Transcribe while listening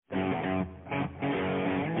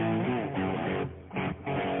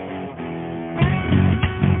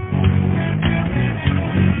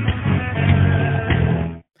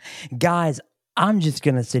Guys, I'm just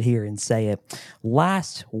going to sit here and say it.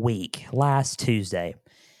 Last Tuesday,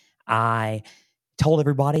 I told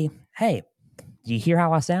everybody, hey, do you hear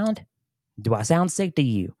how I sound? Do I sound sick to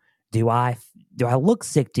you? Do I look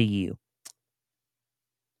sick to you?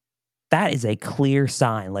 That is a clear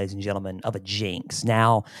sign, ladies and gentlemen, of a jinx.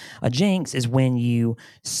 Now, a jinx is when you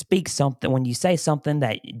when you say something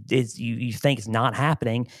that is you think is not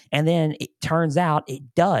happening, and then it turns out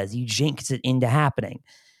it does. You jinx it into happening.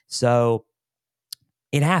 So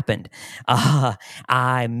it happened.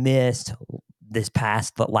 I missed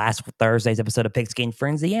last Thursday's episode of Pigskin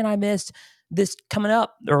Frenzy, and I missed this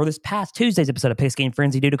past Tuesday's episode of Pigskin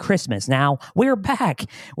Frenzy due to Christmas. Now we're back.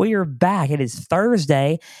 We are back. It is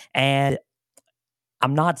Thursday, and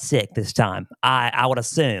I'm not sick this time. I would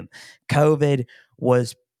assume COVID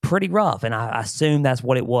was pretty rough, and I assume that's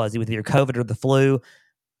what it was. It was either COVID or the flu.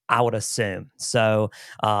 I would assume. So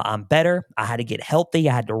I'm better. I had to get healthy.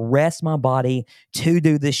 I had to rest my body to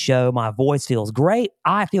do this show. My voice feels great.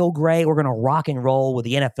 I feel great. We're going to rock and roll with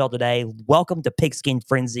the NFL today. Welcome to Pigskin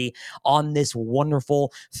Frenzy on this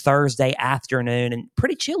wonderful Thursday afternoon, and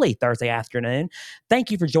pretty chilly Thursday afternoon.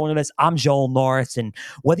 Thank you for joining us. I'm Joel Norris, and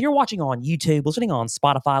whether you're watching on YouTube, listening on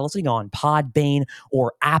Spotify, listening on Podbean,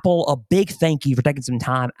 or Apple, a big thank you for taking some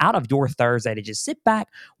time out of your Thursday to just sit back,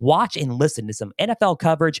 watch, and listen to some NFL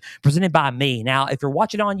coverage presented by me. Now, if you're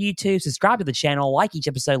watching on YouTube, subscribe to the channel, like each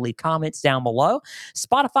episode, leave comments down below.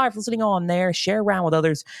 Spotify, if you're listening on there, share around with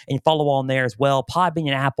others and follow on there as well. Podbean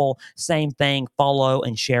and Apple, same thing, follow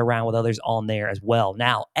and share around with others on there as well.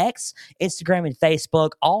 Now, X, Instagram, and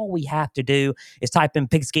Facebook, all we have to do is type in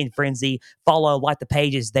Pigskin Frenzy, follow, like the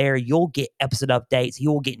pages there. You'll get episode updates.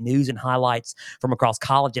 You'll get news and highlights from across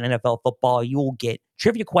college and NFL football. You will get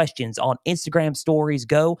trivia questions on Instagram stories.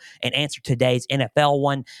 Go and answer today's NFL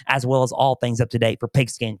one, as well as all things up to date for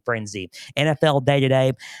Pigskin Frenzy. NFL Day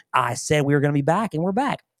today. I said we were going to be back, and we're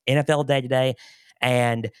back. NFL Day today,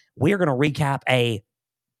 and we're going to recap a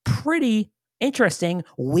pretty interesting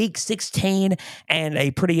Week 16 and a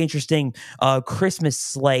pretty interesting Christmas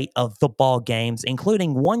slate of football games,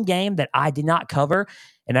 including one game that I did not cover,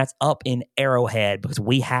 and that's up in Arrowhead, because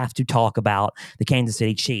we have to talk about the Kansas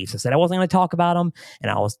City Chiefs. I said I wasn't going to talk about them, and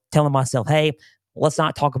I was telling myself, hey, let's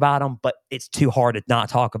not talk about them, but it's too hard to not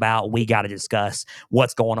talk about. We got to discuss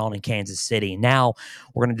what's going on in Kansas City. Now,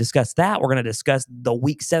 we're going to discuss that. We're going to discuss the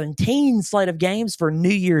Week 17 slate of games for New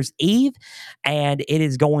Year's Eve, and it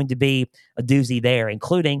is going to be a doozy there,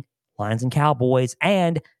 including Lions and Cowboys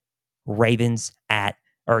and Dolphins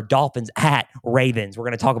at Ravens. We're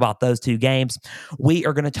going to talk about those two games. We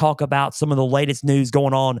are going to talk about some of the latest news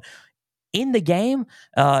going on in the game,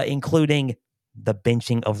 including the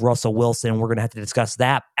benching of Russell Wilson. We're going to have to discuss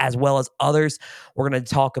that, as well as others. We're going to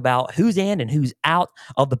talk about who's in and who's out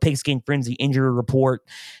of the Pigskin Frenzy injury report.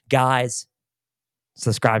 Guys,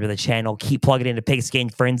 subscribe to the channel. Keep plugging into Pigskin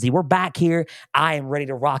Frenzy. We're back here. I am ready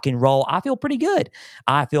to rock and roll. I feel pretty good.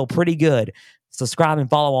 Subscribe and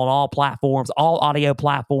follow on all platforms, all audio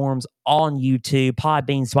platforms, on YouTube,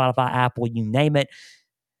 Podbean, Spotify, Apple, you name it.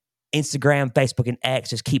 Instagram, Facebook, and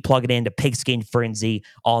X. Just keep plugging into Pigskin Frenzy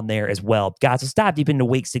on there as well. Guys, let's dive deep into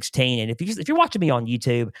Week 16. And if you're watching me on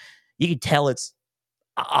YouTube, you can tell it's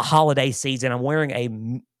a holiday season. I'm wearing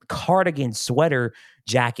a cardigan sweater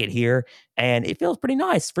jacket here, and it feels pretty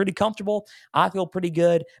nice, pretty comfortable. I feel pretty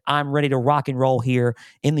good. I'm ready to rock and roll here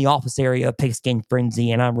in the office area of Pigskin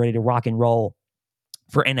Frenzy, and I'm ready to rock and roll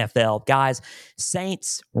for NFL. Guys,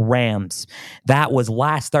 Saints, Rams. That was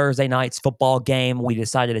last Thursday night's football game. We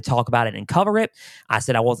decided to talk about it and cover it. I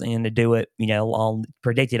said I wasn't going to do it,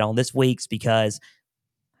 predicted on this week's, because,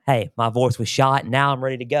 hey, my voice was shot, and now I'm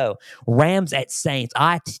ready to go. Rams at Saints.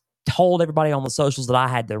 I told everybody on the socials that I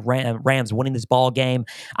had the Rams winning this ball game.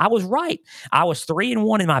 I was right. I was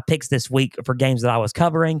 3-1 in my picks this week for games that I was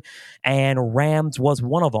covering, and Rams was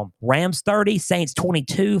one of them. Rams 30, Saints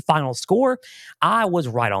 22, final score. I was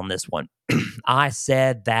right on this one. I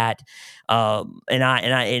said that,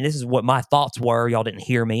 and this is what my thoughts were. Y'all didn't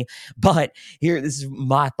hear me, but this is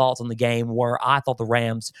my thoughts on the game, where I thought the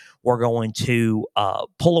Rams were going to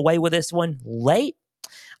pull away with this one late.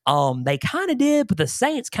 They kind of did, but the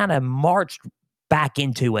Saints kind of marched back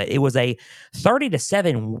into it. It was a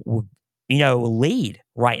 30-7, lead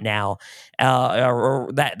right now, or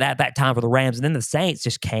that time for the Rams, and then the Saints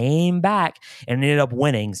just came back and ended up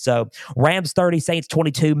winning. So Rams 30, Saints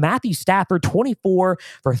 22. Matthew Stafford 24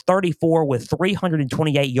 for 34 with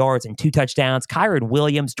 328 yards and 2 touchdowns. Kyron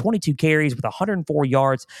Williams 22 carries with 104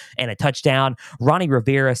 yards and a touchdown. Ronnie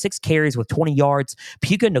Rivera 6 carries with 20 yards.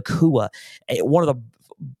 Puka Nacua, one of the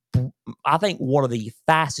I think one of the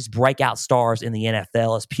fastest breakout stars in the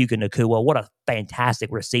NFL is Puka Nacua. What a fantastic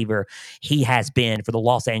receiver he has been for the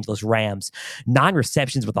Los Angeles Rams. 9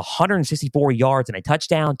 receptions with 164 yards and a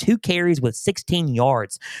touchdown, 2 carries with 16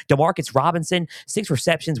 yards. Demarcus Robinson, 6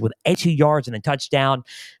 receptions with 82 yards and a touchdown.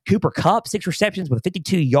 Cooper Kupp, 6 receptions with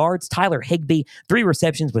 52 yards. Tyler Higbee, 3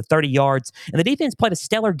 receptions with 30 yards. And the defense played a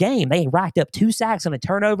stellar game. They racked up 2 sacks and a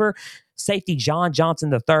turnover. Safety John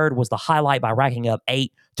Johnson III was the highlight by racking up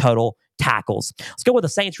 8 total tackles. Let's go with the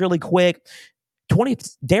Saints really quick.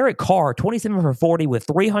 Derek Carr, 27 for 40 with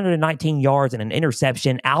 319 yards and an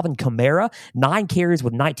interception. Alvin Kamara, 9 carries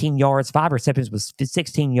with 19 yards, 5 receptions with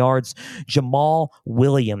 16 yards. Jamal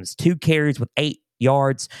Williams, 2 carries with 8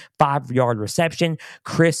 yards, 5-yard reception.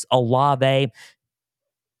 Chris Olave,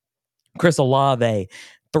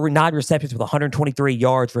 9 receptions with 123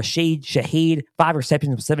 yards. Rashid Shaheed, 5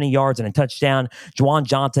 receptions with 70 yards and a touchdown. Juwan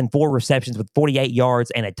Johnson, 4 receptions with 48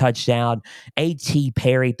 yards and a touchdown. A.T.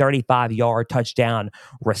 Perry, 35-yard touchdown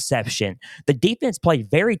reception. The defense played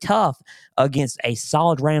very tough against a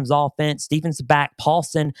solid Rams offense. Defensive back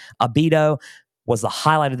Paulson Abito was the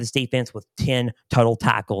highlight of this defense with 10 total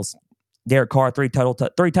tackles. Derek Carr, 3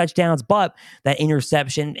 touchdowns, but that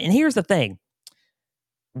interception. And here's the thing.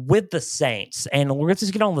 With the Saints, and let's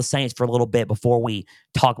just get on the Saints for a little bit before we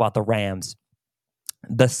talk about the Rams.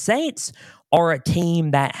 The Saints are a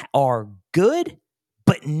team that are good,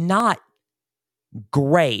 but not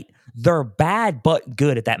great. They're bad, but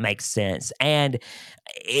good, if that makes sense. And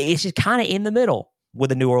it's just kind of in the middle with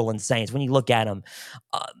the New Orleans Saints when you look at them.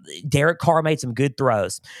 Derek Carr made some good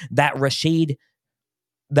throws. That Rashid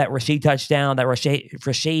touchdown, that Rashid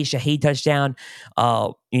Shaheed touchdown,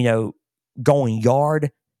 going yard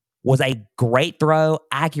was a great throw,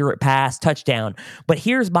 accurate pass, touchdown. But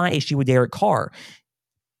here's my issue with Derek Carr.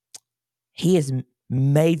 He has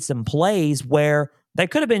made some plays where they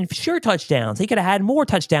could have been sure touchdowns. He could have had more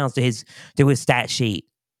touchdowns to his stat sheet.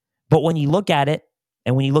 But when you look at it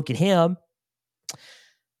and when you look at him,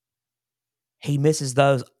 he misses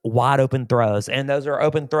those wide open throws. And those are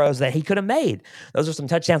open throws that he could have made. Those are some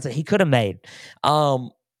touchdowns that he could have made.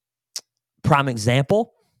 Prime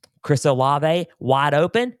example, Chris Olave, wide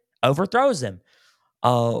open, overthrows him.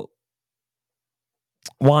 Juwan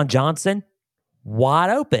Johnson,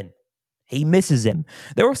 wide open. He misses him.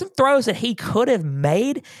 There were some throws that he could have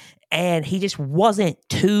made, and he just wasn't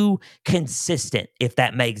too consistent, if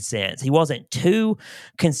that makes sense. He wasn't too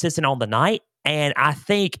consistent on the night, and I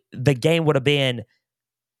think the game would have been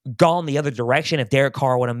gone the other direction if Derek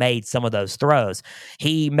Carr would have made some of those throws.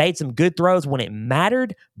 He made some good throws when it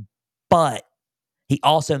mattered, but he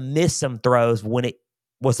also missed some throws when it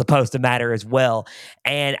was supposed to matter as well.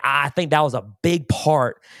 And I think that was a big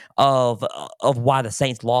part of why the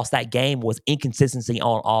Saints lost that game was inconsistency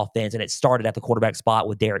on offense, and it started at the quarterback spot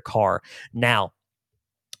with Derek Carr. Now,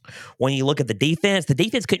 when you look at the defense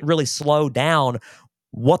couldn't really slow down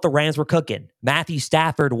what the Rams were cooking. Matthew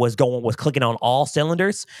Stafford was clicking on all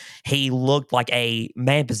cylinders. He looked like a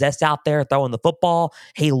man possessed out there throwing the football.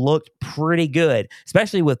 He looked pretty good,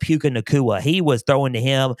 especially with Puka Nacua. He was throwing to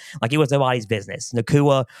him like it was nobody's business.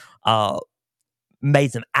 Nacua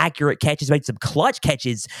made some accurate catches, made some clutch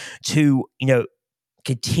catches to,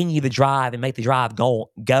 continue the drive and make the drive go,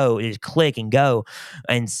 just click and go.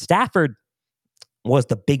 And Stafford was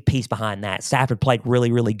the big piece behind that. Stafford played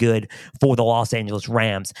really, really good for the Los Angeles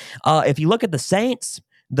Rams. If you look at the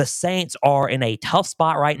Saints are in a tough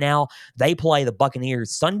spot right now. They play the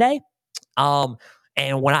Buccaneers Sunday. And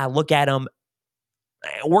when I look at them,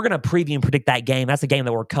 we're going to preview and predict that game. That's the game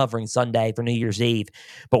that we're covering Sunday for New Year's Eve.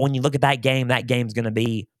 But when you look at that game's going to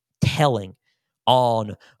be telling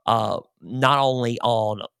on not only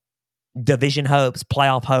on division hopes,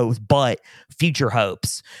 playoff hopes, but future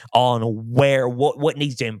hopes on what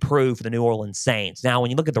needs to improve for the New Orleans Saints. Now,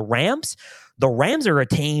 when you look at the Rams are a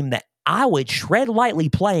team that I would tread lightly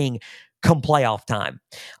playing come playoff time.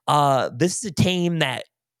 This is a team that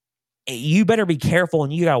you better be careful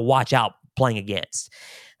and you got to watch out playing against.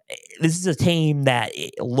 This is a team that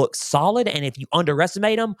looks solid, and if you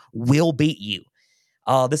underestimate them, will beat you.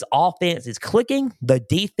 This offense is clicking. The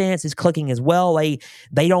defense is clicking as well. They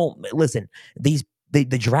don't listen. The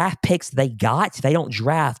draft picks they got. They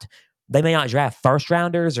may not draft first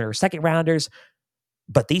rounders or second rounders,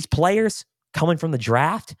 but these players coming from the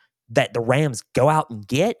draft that the Rams go out and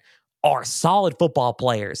get are solid football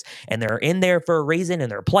players, and they're in there for a reason,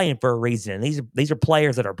 and they're playing for a reason. And these are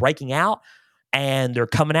players that are breaking out, and they're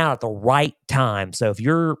coming out at the right time. So if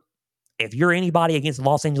you're anybody against the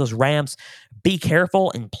Los Angeles Rams, be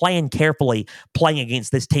careful and plan carefully playing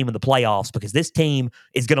against this team in the playoffs, because this team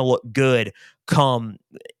is going to look good come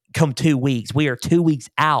come 2 weeks. We are 2 weeks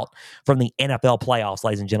out from the NFL playoffs,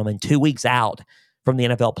 ladies and gentlemen. 2 weeks out from the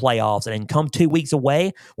NFL playoffs. And then come 2 weeks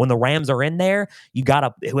away, when the Rams are in there,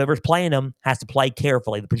 whoever's playing them has to play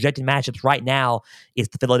carefully. The projected matchups right now is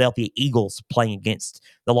the Philadelphia Eagles playing against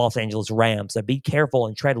the Los Angeles Rams. So be careful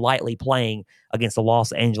and tread lightly playing against the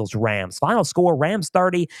Los Angeles Rams. Final score, Rams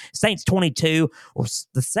 30, Saints 22.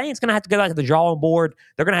 The Saints going to have to go back to the drawing board.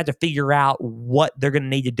 They're going to have to figure out what they're going to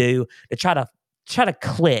need to do to try to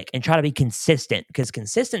click and try to be consistent, because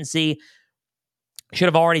consistency should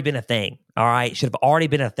have already been a thing, all right? Should have already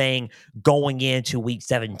been a thing going into Week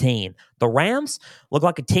 17. The Rams look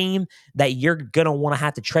like a team that you're going to want to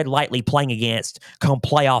have to tread lightly playing against come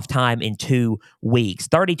playoff time in 2 weeks.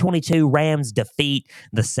 30-22, Rams defeat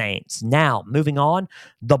the Saints. Now, moving on,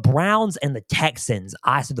 the Browns and the Texans.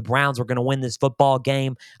 I said the Browns were going to win this football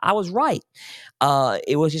game. I was right.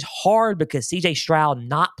 It was just hard because C.J. Stroud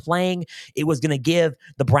not playing, it was going to give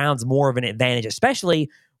the Browns more of an advantage, especially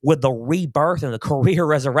with the rebirth and the career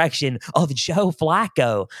resurrection of Joe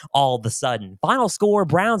Flacco all of a sudden. Final score,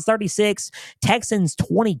 Browns 36, Texans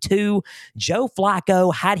 22. Joe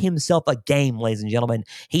Flacco had himself a game, ladies and gentlemen.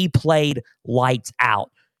 He played lights out.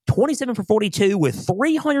 27 for 42 with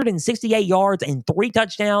 368 yards and 3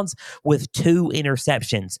 touchdowns with 2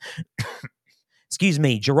 interceptions.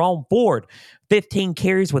 Jerome Ford, 15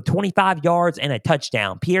 carries with 25 yards and a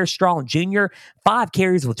touchdown. Pierre Strong Jr., 5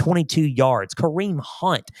 carries with 22 yards. Kareem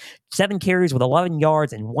Hunt, 7 carries with 11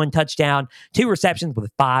 yards and 1 touchdown. 2 receptions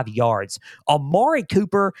with 5 yards. Amari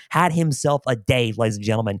Cooper had himself a day, ladies and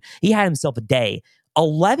gentlemen. He had himself a day.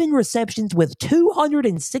 11 receptions with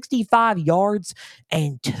 265 yards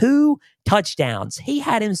and 2 touchdowns. He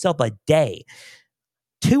had himself a day.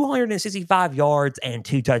 265 yards and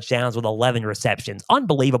 2 touchdowns with 11 receptions.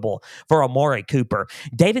 Unbelievable for Amari Cooper.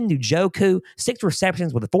 David Njoku, 6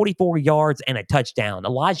 receptions with 44 yards and a touchdown.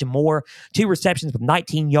 Elijah Moore, 2 receptions with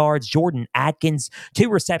 19 yards. Jordan Atkins,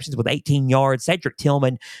 2 receptions with 18 yards. Cedric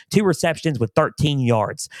Tillman, 2 receptions with 13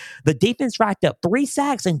 yards. The defense racked up 3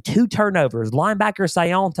 sacks and 2 turnovers. Linebacker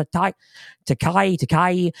Sion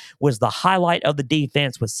Takai was the highlight of the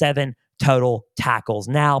defense with 7 total tackles.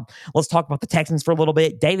 Now, let's talk about the Texans for a little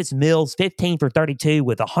bit. Davis Mills, 15 for 32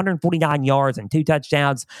 with 149 yards and 2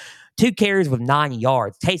 touchdowns, 2 carries with 9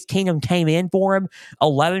 yards. Case Keenum came in for him,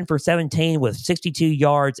 11 for 17 with 62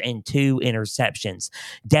 yards and 2 interceptions.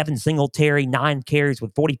 Devin Singletary, 9 carries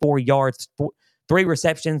with 44 yards, 3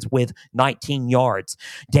 receptions with 19 yards.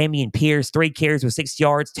 Damian Pierce, 3 carries with 6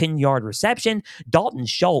 yards, 10-yard reception. Dalton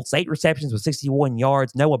Schultz, 8 receptions with 61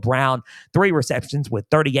 yards. Noah Brown, 3 receptions with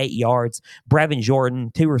 38 yards. Brevin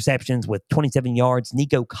Jordan, 2 receptions with 27 yards.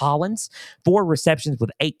 Nico Collins, 4 receptions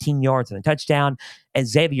with 18 yards and a touchdown. And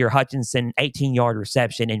Xavier Hutchinson, 18-yard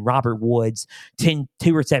reception. And Robert Woods, 2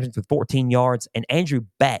 receptions with 14 yards. And Andrew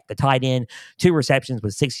Beck, the tight end, 2 receptions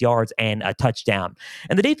with 6 yards and a touchdown.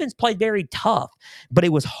 And the defense played very tough, but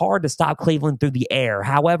it was hard to stop Cleveland through the air.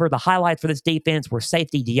 However, the highlights for this defense were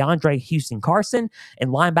safety DeAndre Houston Carson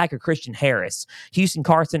and linebacker Christian Harris. Houston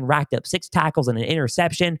Carson racked up 6 tackles and an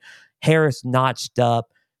interception. Harris notched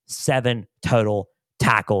up 7 total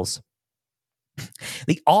tackles.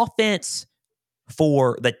 The offense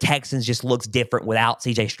for the Texans just looks different without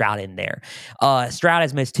C.J. Stroud in there. Stroud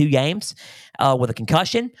has missed 2 games with a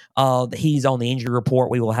concussion. He's on the injury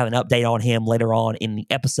report. We will have an update on him later on in the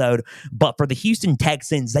episode. But for the Houston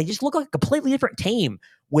Texans, they just look like a completely different team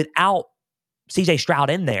without C.J. Stroud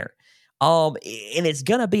in there. And it's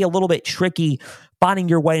going to be a little bit tricky finding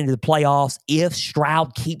your way into the playoffs if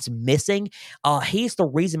Stroud keeps missing. He's the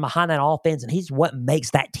reason behind that offense, and he's what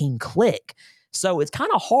makes that team click. So it's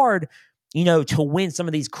kind of hard, to win some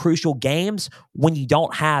of these crucial games when you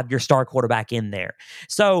don't have your star quarterback in there.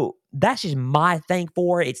 So that's just my thing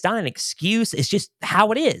for it. It's not an excuse. It's just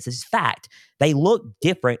how it is. It's fact. They look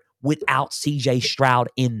different without C.J. Stroud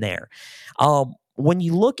in there. When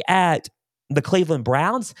you look at the Cleveland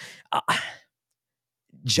Browns,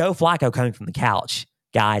 Joe Flacco coming from the couch.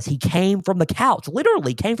 Guys, he came from the couch,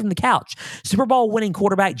 literally came from the couch. Super Bowl winning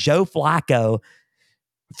quarterback Joe Flacco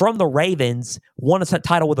from the Ravens, won a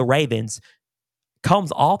title with the Ravens,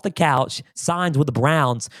 comes off the couch, signs with the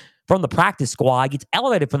Browns from the practice squad, gets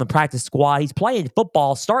elevated from the practice squad. He's playing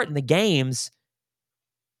football, starting the games,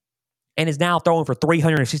 and is now throwing for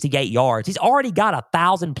 368 yards. He's already got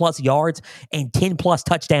 1,000+ yards and 10+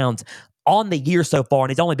 touchdowns on the year so far,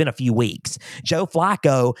 and it's only been a few weeks. Joe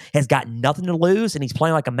Flacco has got nothing to lose, and he's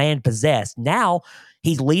playing like a man possessed. Now,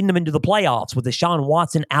 he's leading them into the playoffs. With Deshaun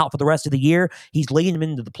Watson out for the rest of the year, he's leading them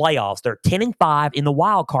into the playoffs. They're 10-5 in the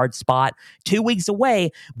wild card spot, 2 weeks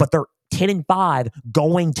away, but they're 10-5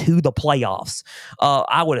 going to the playoffs.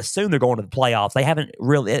 I would assume they're going to the playoffs. They haven't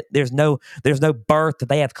really. There's no berth that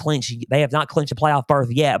they have clinched. They have not clinched a playoff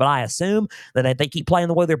berth yet. But I assume that if they keep playing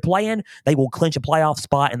the way they're playing, they will clinch a playoff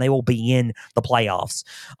spot and they will be in the playoffs.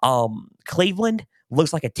 Cleveland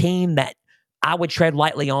looks like a team that I would tread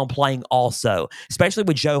lightly on playing also, especially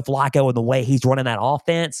with Joe Flacco and the way he's running that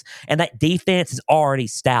offense. And that defense is already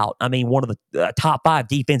stout. I mean, one of the top 5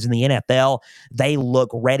 defenses in the NFL. They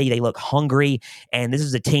look ready. They look hungry. And this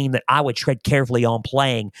is a team that I would tread carefully on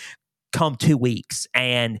playing come 2 weeks,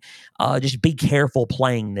 and just be careful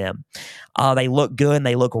playing them. They look good and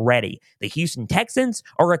they look ready. The Houston Texans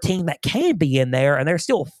are a team that can be in there, and they're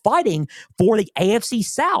still fighting for the AFC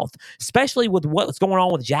South, especially with what's going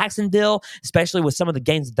on with Jacksonville, especially with some of the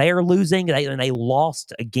games they're losing. They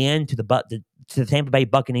lost again to the Tampa Bay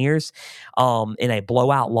Buccaneers in a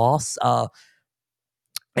blowout loss.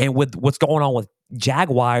 And with what's going on with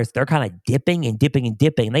Jaguars, they're kind of dipping and dipping and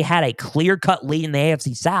dipping. They had a clear-cut lead in the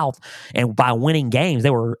AFC South, and by winning games, they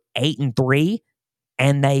were 8-3,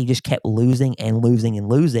 and they just kept losing and losing and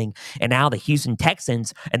losing. And now the Houston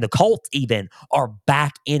Texans and the Colts even are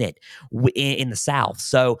back in it in the South.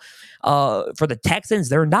 So for the Texans,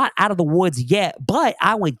 they're not out of the woods yet, but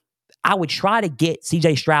I would try to get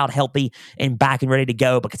C.J. Stroud healthy and back and ready to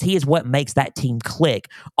go, because he is what makes that team click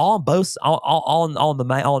on both on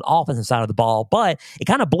the offensive side of the ball. But it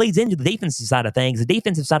kind of bleeds into the defensive side of things. The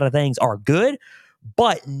defensive side of things are good,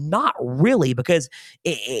 but not really, because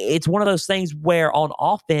it's one of those things where on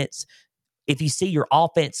offense, if you see your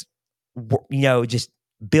offense, just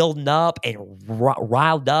building up and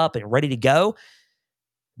riled up and ready to go,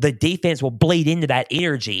 the defense will bleed into that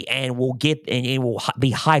energy and will it will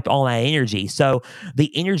be hyped on that energy. So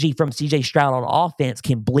the energy from CJ Stroud on offense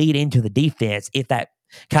can bleed into the defense, if that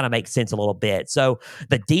kind of makes sense a little bit. So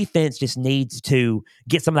the defense just needs to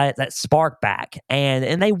get some of that spark back,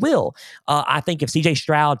 and they will. I think if CJ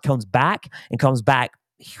Stroud comes back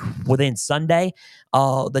within Sunday,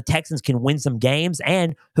 the Texans can win some games,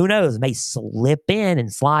 and who knows, may slip in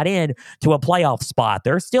and slide in to a playoff spot.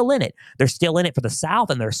 They're still in it. They're still in it for the South,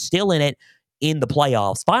 and they're still in it in the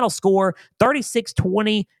playoffs. Final score,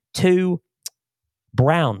 36-22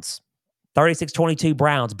 Browns. 36-22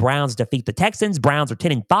 Browns. Browns defeat the Texans. Browns are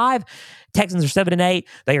 10-5. Texans are 7-8.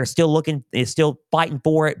 They are still fighting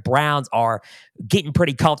for it. Browns are getting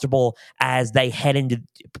pretty comfortable as they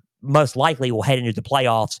most likely will head into the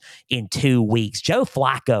playoffs in 2 weeks. Joe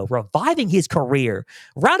Flacco reviving his career.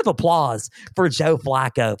 Round of applause for Joe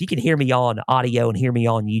Flacco. If you can hear me on audio and hear me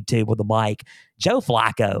on YouTube with the mic, Joe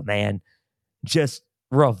Flacco, man, just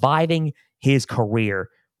reviving his career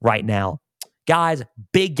right now. Guys,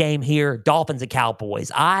 big game here. Dolphins and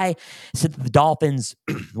Cowboys. I said that the Dolphins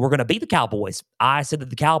were going to beat the Cowboys. I said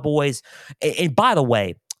that the Cowboys, and by the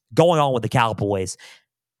way, going on with the Cowboys,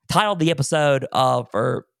 titled the episode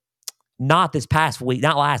for not this past week,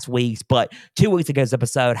 not last week's, but 2 weeks ago's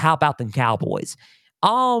episode, How About Them Cowboys?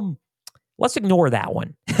 Let's ignore that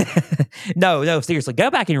one. No, seriously,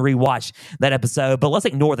 go back and rewatch that episode, but let's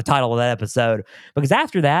ignore the title of that episode, because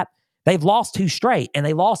after that, they've lost 2 straight, and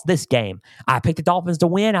they lost this game. I picked the Dolphins to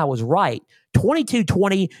win. I was right.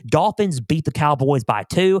 22-20, Dolphins beat the Cowboys by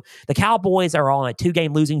 2. The Cowboys are on a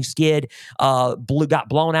 2-game losing skid, got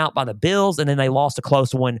blown out by the Bills, and then they lost a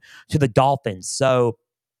close one to the Dolphins. So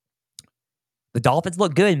the Dolphins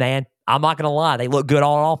look good, man. I'm not going to lie. They look good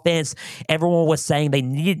on offense. Everyone was saying they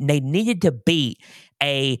needed to beat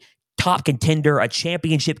a top contender, a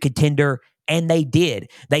championship contender, and they did.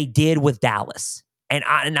 They did with Dallas. And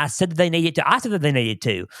I said that they needed to. I said that they needed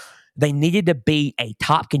to. They needed to beat a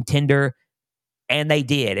top contender, and they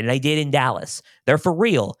did. And they did in Dallas. They're for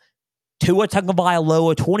real. Tua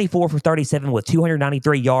Tagovailoa, 24 for 37 with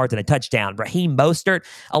 293 yards and a touchdown. Raheem Mostert,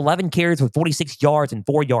 11 carries with 46 yards and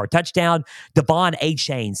 4-yard touchdown. Devon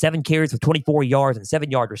Achane, 7 carries with 24 yards and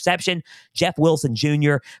 7-yard reception. Jeff Wilson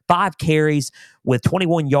Jr., 5 carries with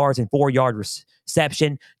 21 yards and 4-yard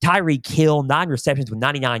reception. Tyreek Hill, 9 receptions with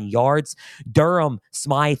 99 yards. Durham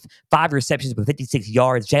Smythe, 5 receptions with 56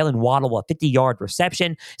 yards. Jalen Waddle, a 50-yard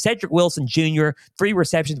reception. Cedric Wilson Jr., 3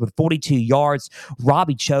 receptions with 42 yards.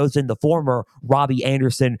 Robbie Chosen, the former Robbie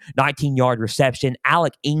Anderson, 19-yard reception.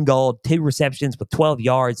 Alec Ingold, 2 receptions with 12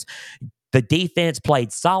 yards. The defense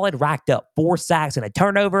played solid, racked up 4 sacks and a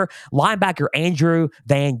turnover. Linebacker Andrew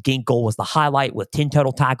Van Ginkel was the highlight with 10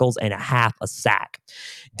 total tackles and a half a sack.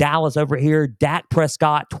 Dallas over here, Dak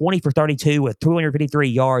Prescott, 20 for 32 with 253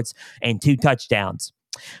 yards and 2 touchdowns.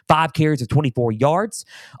 5 carries with 24 yards.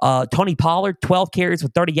 Tony Pollard, 12 carries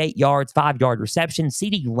with 38 yards, 5-yard reception.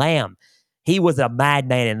 CeeDee Lamb, He was a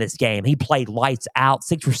madman in this game. He played lights out,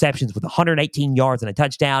 6 receptions with 118 yards and a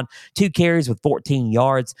touchdown, 2 carries with 14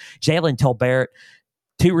 yards. Jalen Tolbert,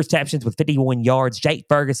 2 receptions with 51 yards. Jake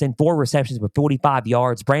Ferguson, 4 receptions with 45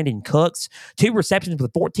 yards. Brandon Cooks, 2 receptions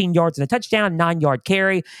with 14 yards and a touchdown, 9-yard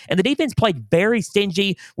carry. And the defense played very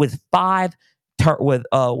stingy with 1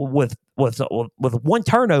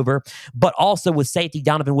 turnover, but also with safety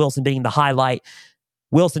Donovan Wilson being the highlight.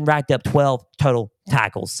 Wilson racked up 12 total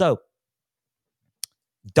tackles. So,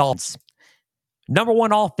 Dolphins, number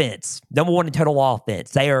 1 offense, number 1 in total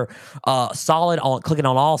offense. They are solid on clicking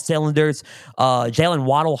on all cylinders. Jalen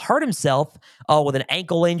Waddle hurt himself with an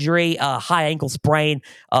ankle injury, high ankle sprain.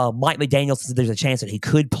 Mike McDaniel says there's a chance that he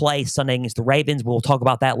could play Sunday against the Ravens. We'll talk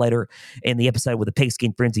about that later in the episode with the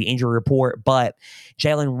Pigskin Frenzy injury report. But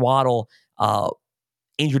Jalen Waddle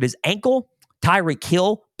injured his ankle. Tyreek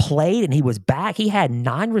Hill played and he was back. He had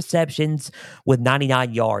 9 receptions with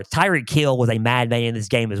 99 yards. Tyreek Hill was a madman in this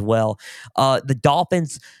game as well. The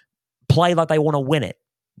Dolphins play like they want to win it.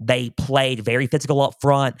 They played very physical up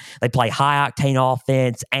front. They play high-octane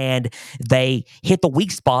offense, and they hit the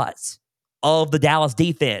weak spots of the Dallas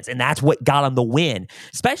defense, and that's what got them the win,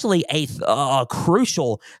 especially a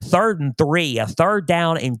crucial 3rd and 3, a 3rd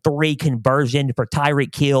down and 3 conversion for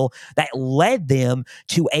Tyreek Hill that led them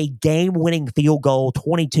to a game-winning field goal,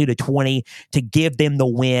 22-20, to give them the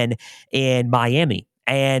win in Miami.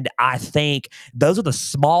 And I think those are the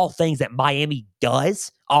small things that Miami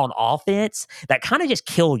does on offense that kind of just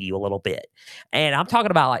kill you a little bit. And I'm talking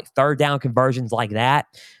about like 3rd down conversions like that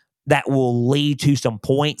will lead to some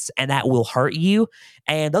points and that will hurt you.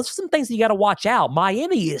 And those are some things that you got to watch out.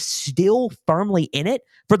 Miami is still firmly in it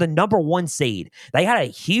for the number 1 seed. They had a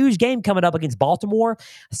huge game coming up against Baltimore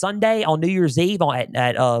Sunday on New Year's Eve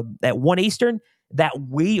at 1 Eastern that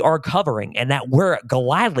we are covering and that we're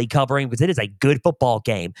gladly covering because it is a good football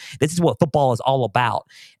game. This is what football is all about.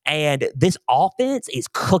 And this offense is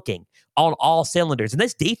cooking on all cylinders. And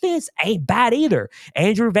this defense ain't bad either.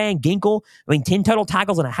 Andrew Van Ginkel, 10 total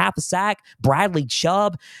tackles and a half a sack. Bradley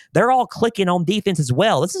Chubb, they're all clicking on defense as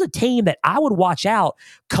well. This is a team that I would watch out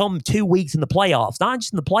come 2 weeks in the playoffs. Not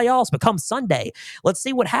just in the playoffs, but come Sunday. Let's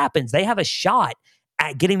see what happens. They have a shot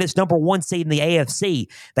at getting this number 1 seed in the AFC.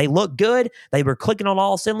 They look good. They were clicking on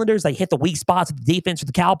all cylinders. They hit the weak spots of the defense for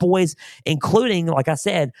the Cowboys, including, like I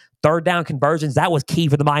said, 3rd down conversions. That was key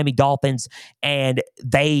for the Miami Dolphins, and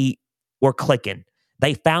they were clicking.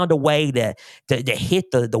 They found a way to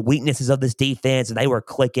hit the weaknesses of this defense, and they were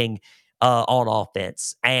clicking on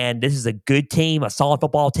offense. And this is a good team, a solid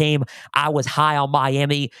football team. I was high on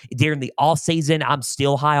Miami during the offseason. I'm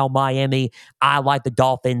still high on Miami. I like the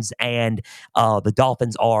Dolphins, and the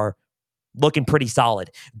Dolphins are looking pretty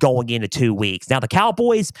solid going into 2 weeks. Now, the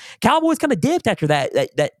Cowboys kind of dipped after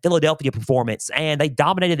that Philadelphia performance, and they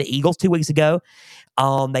dominated the Eagles 2 weeks ago.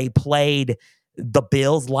 They played the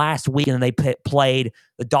Bills last week, and they played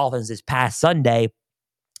the Dolphins this past Sunday.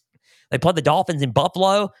 They played the Dolphins in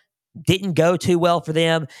Buffalo. Didn't go too well for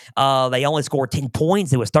them. They only scored 10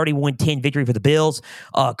 points. It was 31-10 victory for the Bills.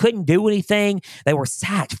 Couldn't do anything. They were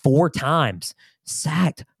sacked 4 times.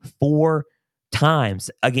 Sacked 4 times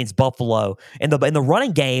against Buffalo. In the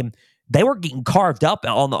running game, they were getting carved up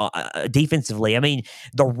on the defensively. I mean,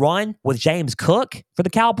 the run with James Cook for the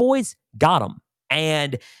Cowboys got them.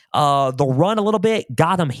 And the run a little bit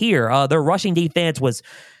got them here. Their rushing defense was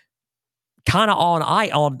kind of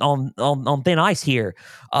on thin ice here,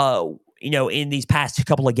 in these past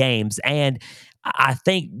couple of games. And I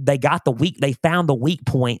think they found the weak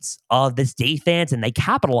points of this defense and they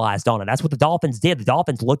capitalized on it. That's what the Dolphins did. The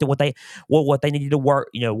Dolphins looked at what they needed to work,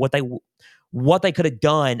 what they could have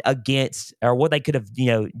done against, or what they could have,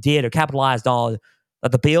 did or capitalized on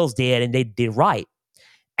that the Bills did, and they did right.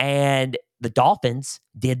 And the Dolphins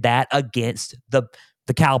did that against the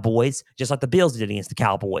Cowboys, just like the Bills did against the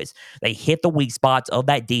Cowboys. They hit the weak spots of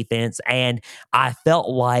that defense, and I felt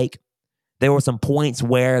like there were some points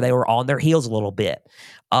where they were on their heels a little bit.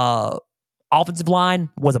 Offensive line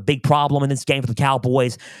was a big problem in this game for the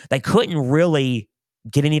Cowboys. They couldn't really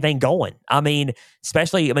get anything going. I mean,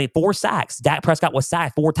 4 sacks. Dak Prescott was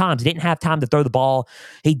sacked 4 times. He didn't have time to throw the ball.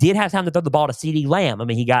 He did have time to throw the ball to CeeDee Lamb. I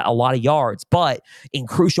mean, he got a lot of yards, but in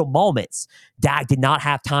crucial moments, Dak did not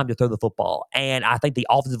have time to throw the football. And I think the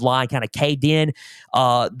offensive line kind of caved in.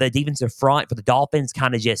 The defensive front for the Dolphins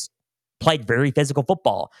kind of just played very physical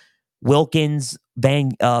football. Wilkins, Van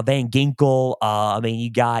Ginkel,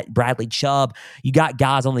 you got Bradley Chubb. You got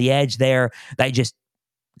guys on the edge there that just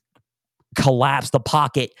collapsed the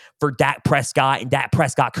pocket for Dak Prescott, and Dak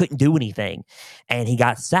Prescott couldn't do anything, and he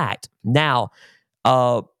got sacked. Now,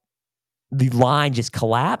 the line just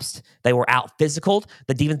collapsed. They were out physical.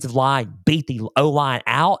 The defensive line beat the O-line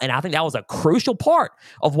out. And I think that was a crucial part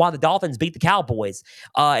of why the Dolphins beat the Cowboys.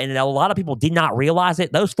 And a lot of people did not realize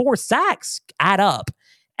it. Those 4 sacks add up.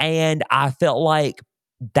 And I felt like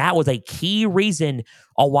that was a key reason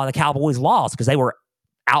on why the Cowboys lost, because they were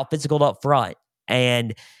out physical up front.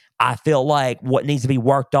 And I feel like what needs to be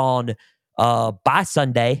worked on by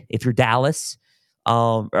Sunday, if you're Dallas,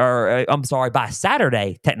 by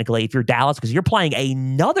Saturday, technically, if you're Dallas, because you're playing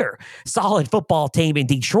another solid football team in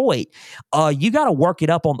Detroit, you got to work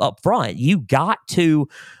it up up front. You got to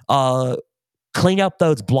clean up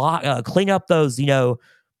those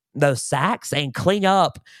those sacks, and clean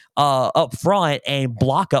up front and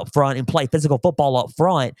block up front and play physical football up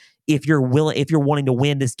front if you're wanting to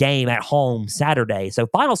win this game at home Saturday. So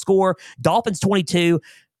final score, Dolphins 22,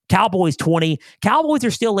 Cowboys 20. Cowboys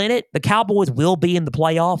are still in it. The Cowboys will be in the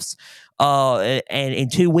playoffs and in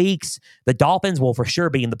 2 weeks. The Dolphins will for sure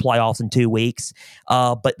be in the playoffs in 2 weeks.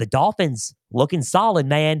 But the Dolphins looking solid,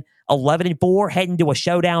 man. 11-4, heading to a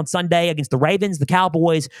showdown Sunday against the Ravens. The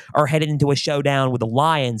Cowboys are headed into a showdown with the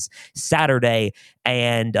Lions Saturday.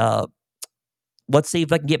 And let's see if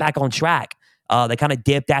they can get back on track. They kind of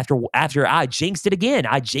dipped after I jinxed it again.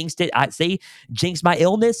 I jinxed it. Jinxed my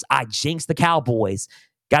illness. I jinxed the Cowboys.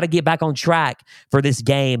 Got to get back on track for this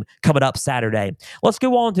game coming up Saturday. Let's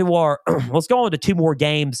go on to 2 more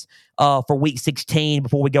games for Week 16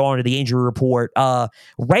 before we go on to the injury report.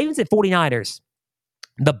 Ravens at 49ers.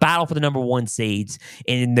 The battle for the number 1 seeds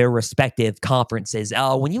in their respective conferences.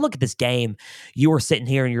 When you look at this game, you are sitting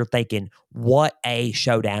here and you're thinking, what a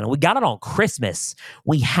showdown. And we got it on Christmas.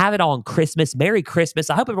 We have it on Christmas. Merry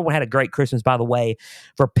Christmas. I hope everyone had a great Christmas, by the way,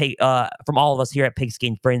 from all of us here at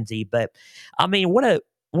Pigskin Frenzy. But, I mean, what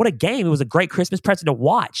a game. It was a great Christmas present to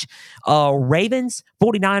watch. Ravens,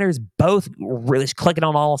 49ers, both really clicking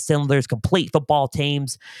on all cylinders, complete football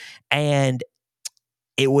teams. And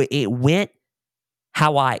it went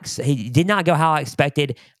it did not go how I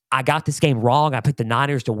expected. I got this game wrong. I picked the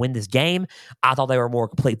Niners to win this game. I thought they were a more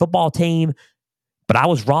complete football team, but I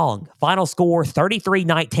was wrong. Final score,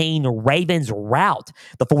 33-19. Ravens rout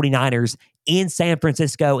the 49ers in San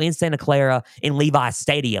Francisco, in Santa Clara, in Levi's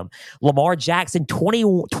Stadium. Lamar Jackson,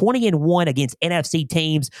 20-1 against NFC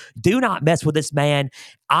teams. Do not mess with this man.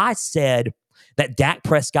 I said that Dak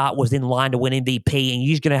Prescott was in line to win MVP, and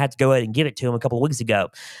you're going to have to go ahead and give it to him a couple of weeks ago.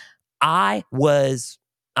 I'm going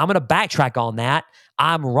to backtrack on that.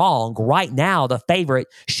 I'm wrong. Right now, the favorite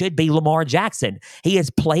should be Lamar Jackson. He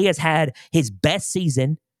has had his best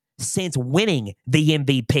season since winning the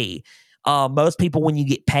MVP. Most people, when you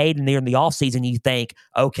get paid and they're in the offseason, you think,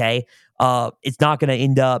 okay, it's not going to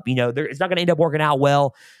end up, it's not going to end up working out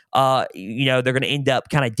well. They're going to end up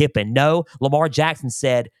kind of dipping. No, Lamar Jackson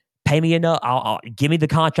said, pay me enough. Give me the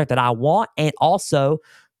contract that I want. And also,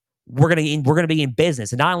 we're gonna be in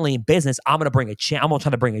business, and not only in business, I'm gonna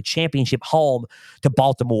try to bring a championship home to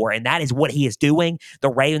Baltimore, and that is what he is doing. The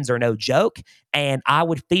Ravens are no joke, and I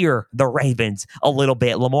would fear the Ravens a little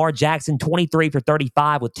bit. Lamar Jackson, 23 for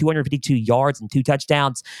 35 with 252 yards and 2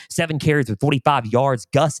 touchdowns, 7 carries with 45 yards.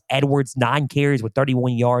 Gus Edwards, 9 carries with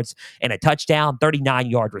 31 yards and a touchdown,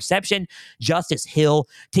 39-yard reception. Justice Hill,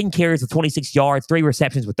 10 carries with 26 yards, 3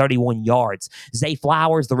 receptions with 31 yards. Zay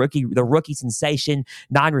Flowers, the rookie sensation,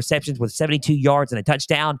 9 receptions with 72 yards and a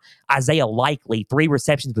touchdown. Isaiah Likely, 3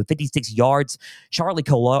 receptions with 56 yards. Charlie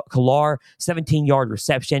Collar, 17-yard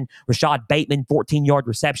reception. Rashad Bateman, 14-yard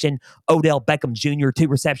reception. Odell Beckham Jr., 2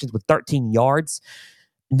 receptions with 13 yards.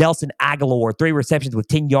 Nelson Aguilar, 3 receptions with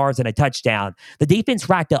 10 yards and a touchdown. The defense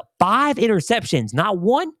racked up 5 interceptions. Not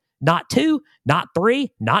 1, not 2, not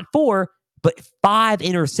 3, not 4, but 5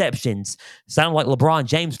 interceptions. Sounded like LeBron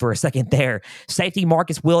James for a second there. Safety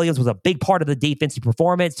Marcus Williams was a big part of the defensive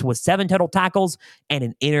performance with 7 total tackles and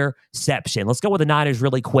an interception. Let's go with the Niners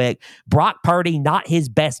really quick. Brock Purdy, not his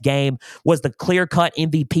best game, was the clear-cut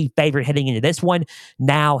MVP favorite heading into this one.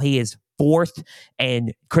 Now he is 4th,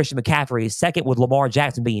 and Christian McCaffrey is 2nd, with Lamar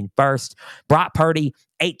Jackson being 1st. Brock Purdy,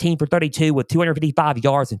 18 for 32 with 255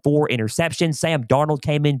 yards and 4 interceptions. Sam Darnold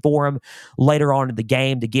came in for him later on in the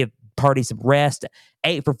game to give Purdy some rest.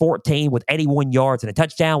 8 for 14 with 81 yards and a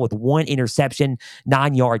touchdown with 1 interception,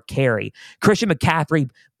 9-yard carry. Christian McCaffrey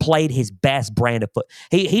played his best brand of foot.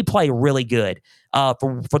 He played really good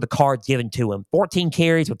for the cards given to him. 14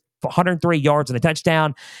 carries with 103 yards and a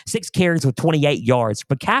touchdown, 6 carries with 28 yards.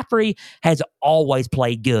 McCaffrey has always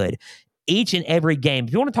played good. Each and every game.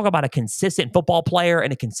 If you want to talk about a consistent football player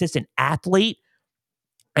and a consistent athlete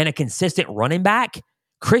and a consistent running back,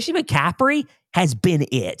 Christian McCaffrey has been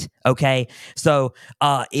it, okay? So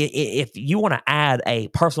if you want to add a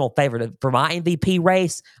personal favorite for my MVP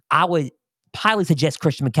race, I would highly suggest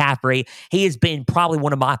Christian McCaffrey. He has been probably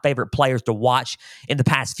one of my favorite players to watch in the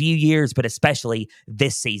past few years, but especially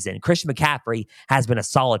this season. Christian McCaffrey has been a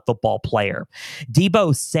solid football player.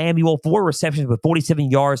 Deebo Samuel, 4 receptions with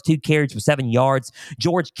 47 yards, 2 carries for 7 yards.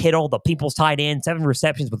 George Kittle, the people's tight end, 7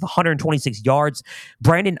 receptions with 126 yards.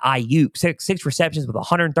 Brandon Ayuk, 6 receptions with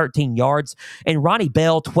 113 yards. And Ronnie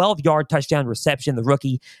Bell, 12-yard touchdown reception, the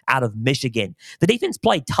rookie out of Michigan. The defense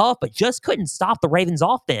played tough, but just couldn't stop the Ravens'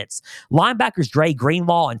 offense. Linebackers Dre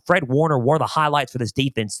Greenlaw and Fred Warner were the highlights for this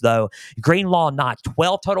defense, though. Greenlaw knocked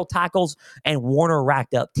 12 total tackles, and Warner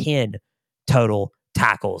racked up 10 total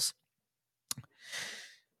tackles.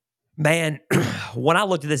 Man, when I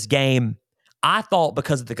looked at this game, I thought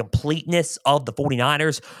because of the completeness of the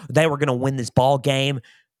 49ers, they were going to win this ball game,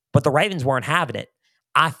 but the Ravens weren't having it.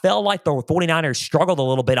 I felt like the 49ers struggled a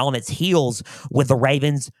little bit on its heels with the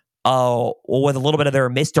Ravens with a little bit of their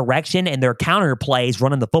misdirection and their counter plays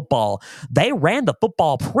running the football. They ran the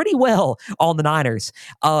football pretty well on the Niners.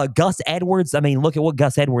 Gus Edwards, look at what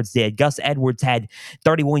Gus Edwards did. Gus Edwards had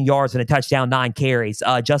 31 yards and a touchdown, 9 carries.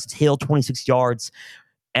 Justice Hill, 26 yards.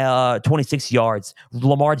 26 yards.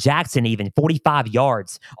 Lamar Jackson, even 45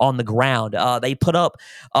 yards on the ground. They put up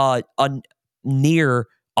near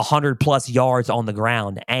 100 plus yards on the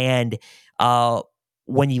ground. And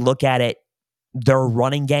when you look at it, their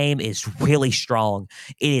running game is really strong.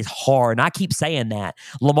 It is hard. And I keep saying that.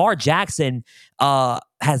 Lamar Jackson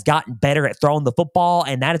has gotten better at throwing the football,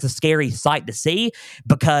 and that is a scary sight to see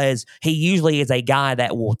because he usually is a guy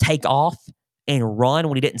that will take off and run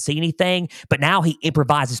when he didn't see anything, but now he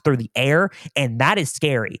improvises through the air, and that is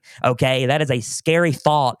scary, okay? That is a scary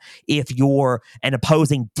thought if you're an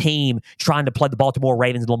opposing team trying to play the Baltimore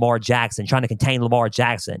Ravens and Lamar Jackson, trying to contain Lamar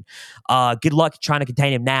Jackson. Good luck trying to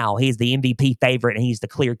contain him now. He's the MVP favorite, and he's the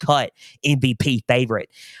clear-cut MVP favorite.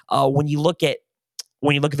 When you look at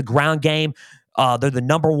the ground game, they're the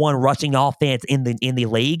number 1 rushing offense in the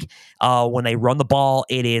league. When they run the ball,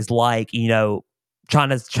 it is like, trying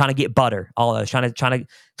to get butter, almost trying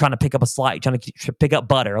to pick up trying to pick up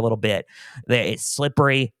butter a little bit. It's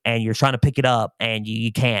slippery, and you're trying to pick it up, and you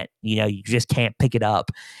can't. You just can't pick it up,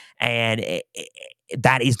 and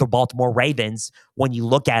that is the Baltimore Ravens when you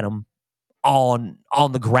look at them on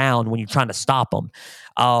the ground when you're trying to stop them.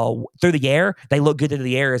 Through the air, they look good through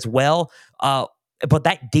the air as well. But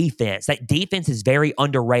that defense is very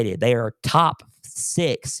underrated. They are top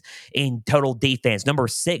 6 in total defense, number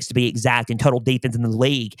 6 to be exact in total defense in the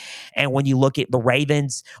league. And when you look at the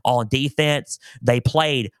Ravens on defense, they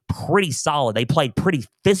played pretty solid. They played pretty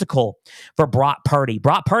physical for Brock Purdy.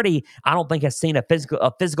 Brock Purdy, I don't think has seen a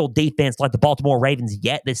physical defense like the Baltimore Ravens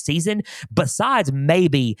yet this season, besides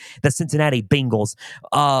maybe the Cincinnati Bengals.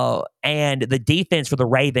 And the defense for the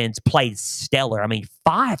Ravens played stellar.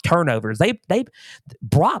 5 turnovers.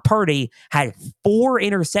 Brock Purdy had 4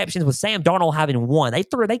 interceptions with Sam Darnold having 1. They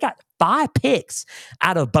got 5 picks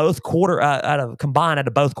out of both combined out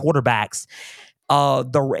of both quarterbacks.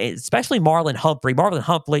 Especially Marlon Humphrey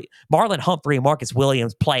and Marcus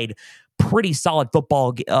Williams played pretty solid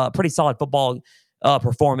football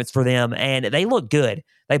performance for them, and they look good.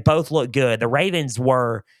 They both look good. The Ravens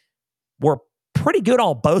were pretty good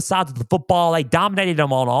on both sides of the football. They dominated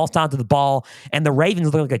them on all sides of the ball, and the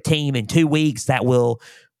Ravens look like a team in 2 weeks that will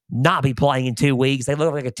not be playing in 2 weeks. They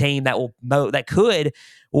look like a team that will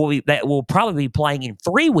probably be playing in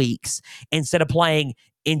 3 weeks instead of playing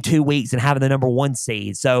in 2 weeks and having the number 1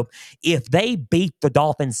 seed. So if they beat the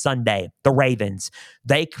Dolphins Sunday, the Ravens,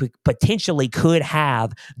 they potentially could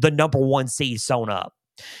have the number 1 seed sewn up.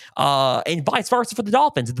 And vice versa for the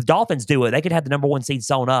Dolphins. If the Dolphins do it, they could have the number 1 seed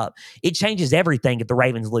sewn up. It changes everything if the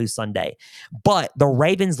Ravens lose Sunday. But the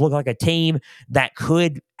Ravens look like a team that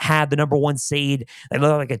could have the number 1 seed. They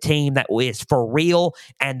look like a team that is for real,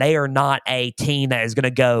 and they are not a team that is going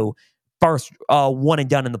to go first one and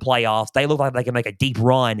done in the playoffs. They look like they can make a deep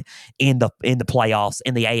run in the playoffs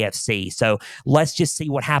in the AFC. So let's just see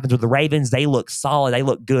what happens with the Ravens. They look solid. They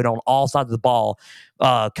look good on all sides of the ball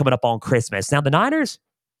coming up on Christmas. Now the Niners,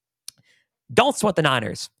 don't sweat the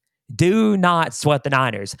Niners. Do not sweat the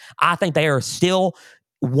Niners. I think they are still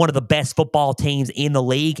one of the best football teams in the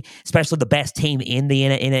league, especially the best team in the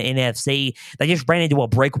NFC. They just ran into a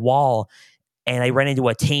brick wall, and they ran into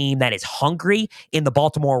a team that is hungry in the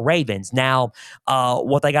Baltimore Ravens. Now,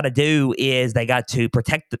 what they got to do is they got to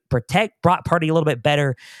protect Brock Purdy a little bit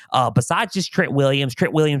better. Besides just Trent Williams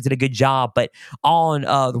did a good job, but on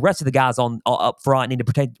the rest of the guys on up front need to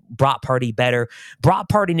protect Brock Purdy better. Brock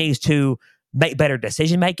Purdy needs to make better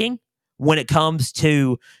decision making when it comes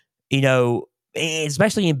to,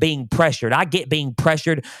 especially in being pressured. I get being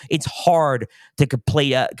pressured. It's hard to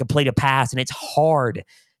complete a pass, and it's hard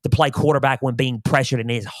to play quarterback when being pressured, and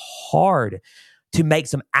it is hard to make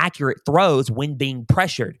some accurate throws when being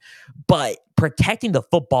pressured. But protecting the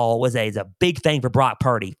football is a big thing for Brock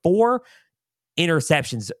Purdy. 4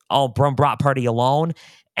 interceptions from Brock Purdy alone.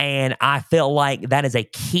 And I feel like that is a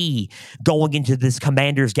key going into this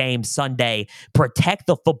Commanders game Sunday. Protect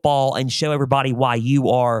the football and show everybody why you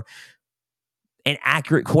are an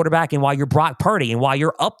accurate quarterback and why you're Brock Purdy and why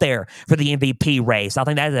you're up there for the MVP race. I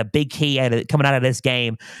think that is a big key coming out of this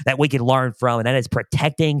game that we can learn from, and that is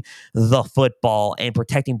protecting the football and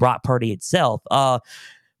protecting Brock Purdy itself.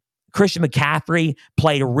 Christian McCaffrey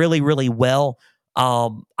played really, really well.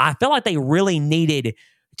 I feel like they really needed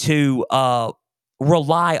to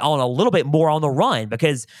rely on a little bit more on the run,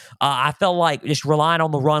 because I felt like just relying on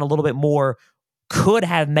the run a little bit more could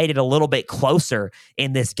have made it a little bit closer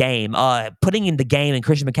in this game. Putting in the game in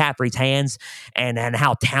Christian McCaffrey's hands and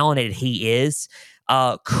how talented he is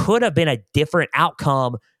could have been a different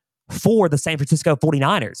outcome for the San Francisco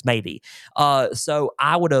 49ers, maybe. So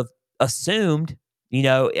I would have assumed,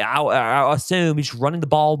 I assume he's running the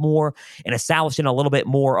ball more and establishing a little bit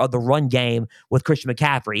more of the run game with Christian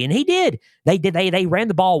McCaffrey. And he did. They ran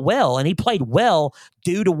the ball well, and he played well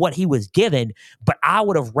due to what he was given. But I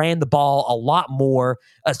would have ran the ball a lot more,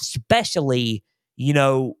 especially,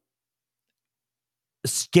 given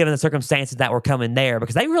the circumstances that were coming there,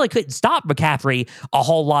 because they really couldn't stop McCaffrey a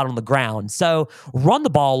whole lot on the ground. So run the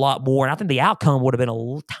ball a lot more, and I think the outcome would have been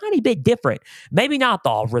a tiny bit different. Maybe not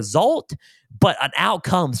the result, but an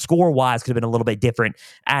outcome score-wise could have been a little bit different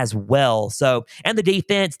as well. So, and the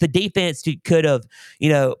defense could have,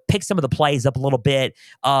 picked some of the plays up a little bit.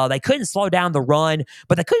 They couldn't slow down the run,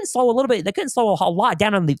 but they couldn't slow a whole lot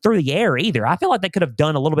down through the air either. I feel like they could have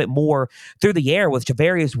done a little bit more through the air with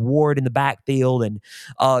Javarius Ward in the backfield, and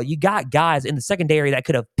you got guys in the secondary that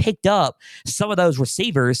could have picked up some of those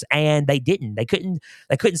receivers, and they didn't. They couldn't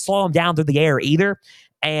slow them down through the air either.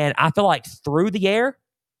 And I feel like through the air,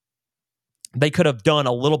 they could have done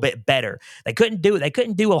a little bit better. They couldn't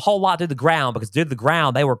do a whole lot through the ground, because through the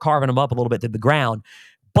ground, they were carving them up a little bit through the ground.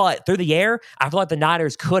 But through the air, I feel like the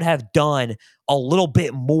Niners could have done a little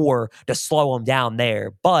bit more to slow them down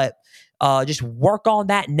there. But just work on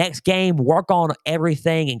that next game, work on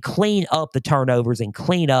everything, and clean up the turnovers and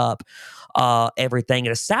clean up everything,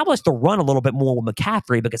 and establish the run a little bit more with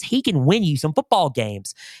McCaffrey, because he can win you some football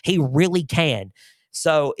games. He really can.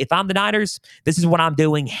 So if I'm the Niners, this is what I'm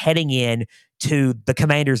doing heading in to the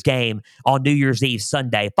Commanders game on New Year's Eve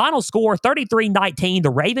Sunday. Final score, 33-19. The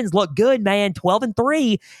Ravens look good, man,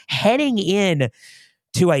 12-3, heading in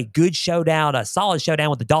to a good showdown, a solid showdown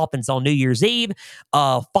with the Dolphins on New Year's Eve,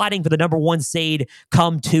 fighting for the number 1 seed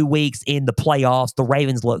come 2 weeks in the playoffs. The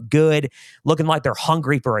Ravens look good, looking like they're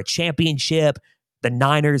hungry for a championship. The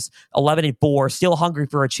Niners, 11-4, still hungry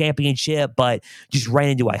for a championship, but just ran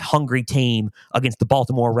into a hungry team against the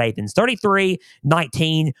Baltimore Ravens.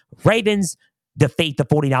 33-19, Ravens defeat the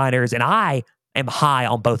 49ers, and I am high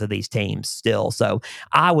on both of these teams still. So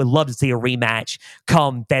I would love to see a rematch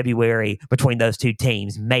come February between those two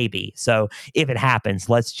teams, maybe. So if it happens,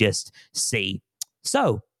 let's just see.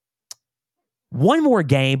 So one more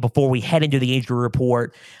game before we head into the injury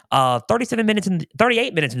report. 38 minutes into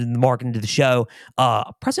the mark into the show.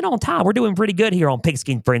 Pressing on time. We're doing pretty good here on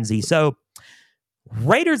Pigskin Frenzy. So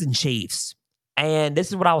Raiders and Chiefs. And this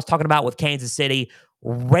is what I was talking about with Kansas City.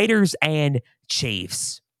 Raiders and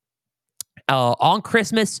Chiefs. On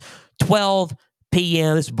Christmas, 12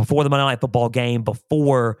 p.m. This is before the Monday Night Football game,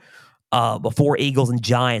 before Eagles and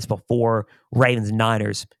Giants, before Ravens and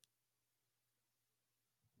Niners.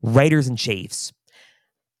 Raiders and Chiefs.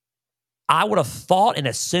 I would have thought and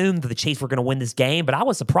assumed that the Chiefs were going to win this game, but I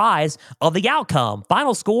was surprised of the outcome.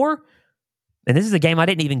 Final score, and this is a game I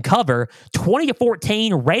didn't even cover,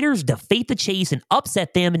 20-14. Raiders defeat the Chiefs and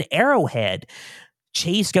upset them in Arrowhead.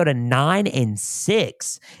 Chiefs go to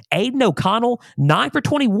 9-6. Aiden O'Connell, 9 for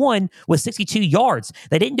 21 with 62 yards.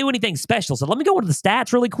 They didn't do anything special. So let me go into the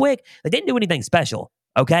stats really quick. They didn't do anything special.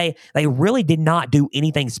 Okay? They really did not do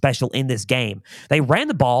anything special in this game. They ran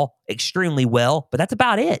the ball extremely well, but that's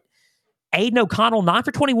about it. Aiden O'Connell, 9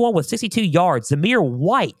 for 21 with 62 yards. Zamir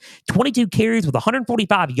White, 22 carries with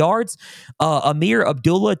 145 yards. Amir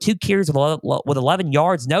Abdullah, 2 carries with 11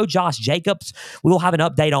 yards. No Josh Jacobs. We will have an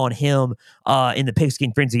update on him in the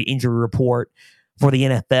Pigskin Frenzy injury report. for the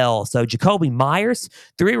NFL. So Jacoby Myers,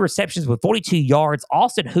 3 receptions with 42 yards.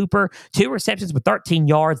 Austin Hooper, 2 receptions with 13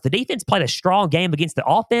 yards. The defense played a strong game against the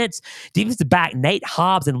offense. Defensive back Nate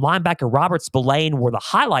Hobbs and linebacker Robert Spillane were the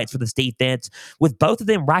highlights for this defense, with both of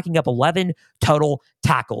them racking up 11 total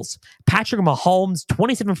tackles. Patrick Mahomes,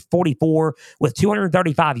 27 for 44 with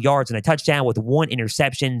 235 yards and a touchdown with 1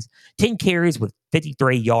 interception, 10 carries with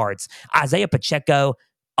 53 yards. Isaiah Pacheco,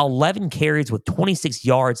 11 carries with 26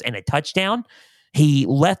 yards and a touchdown. He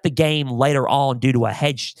left the game later on due to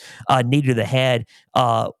a knee to the head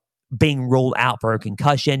being ruled out for a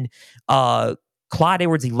concussion. Clyde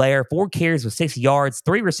Edwards-Helaire, 4 carries with 6 yards,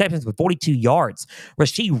 3 receptions with 42 yards.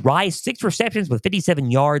 Rashee Rice, 6 receptions with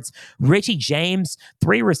 57 yards. Richie James,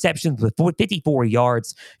 3 receptions with 54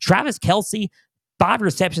 yards. Travis Kelce, 5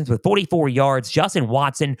 receptions with 44 yards. Justin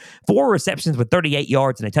Watson, 4 receptions with 38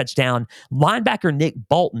 yards and a touchdown. Linebacker Nick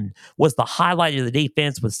Bolton was the highlight of the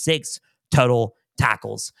defense with 6 total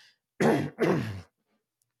tackles. So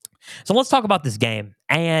let's talk about this game,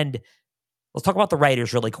 and let's talk about the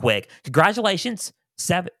Raiders really quick. Congratulations,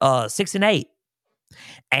 6-8,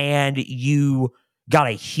 and you got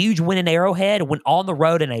a huge win in Arrowhead. Went on the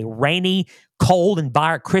road in a rainy, cold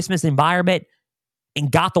Christmas environment,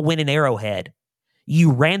 and got the win in Arrowhead.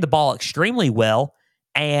 You ran the ball extremely well,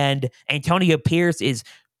 and Antonio Pierce is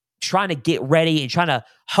trying to get ready and trying to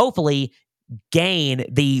hopefully gain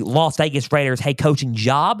the Las Vegas Raiders head coaching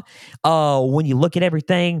job. When you look at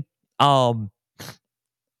everything, I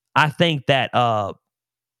think that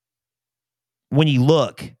when you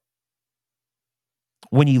look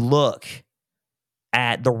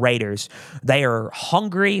at the Raiders, they are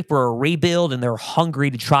hungry for a rebuild, and they're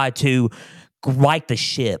hungry to try to right the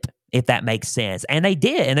ship, if that makes sense. And they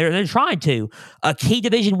did, and they're trying to. A key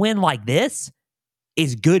division win like this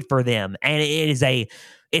is good for them, and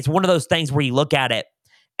it's one of those things where you look at it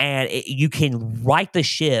and you can right the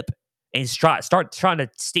ship and start trying to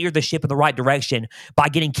steer the ship in the right direction by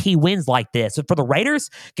getting key wins like this. So for the Raiders,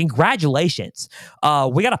 congratulations.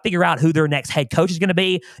 We got to figure out who their next head coach is going to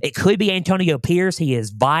be. It could be Antonio Pierce. He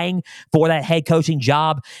is vying for that head coaching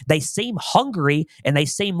job. They seem hungry, and they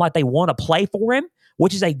seem like they want to play for him,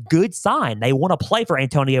 which is a good sign. They want to play for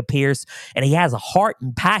Antonio Pierce, and he has a heart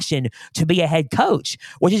and passion to be a head coach,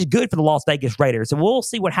 which is good for the Las Vegas Raiders. And we'll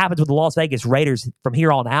see what happens with the Las Vegas Raiders from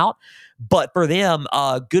here on out. But for them,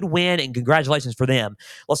 good win, and congratulations for them.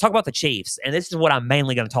 Let's talk about the Chiefs, and this is what I'm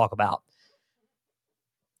mainly going to talk about.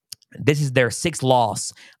 This is their 6th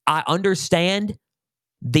loss. I understand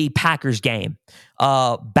the Packers game.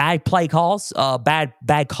 Bad play calls,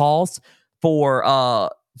 bad calls for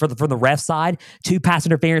the ref side, 2 pass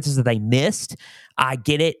interferences that they missed. I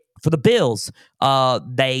get it. For the Bills,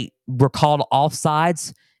 they were called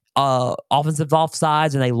offsides, offensive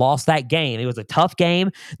offsides, and they lost that game. It was a tough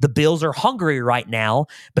game. The Bills are hungry right now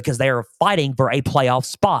because they are fighting for a playoff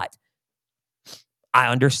spot. I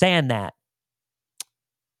understand that.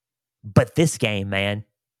 But this game, man,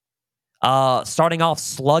 starting off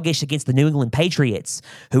sluggish against the New England Patriots,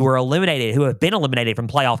 who have been eliminated from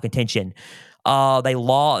playoff contention. They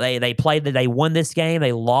won this game.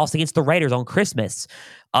 They lost against the Raiders on Christmas.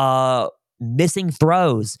 Missing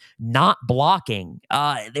throws, not blocking.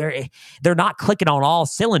 They're not clicking on all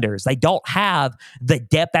cylinders. They don't have the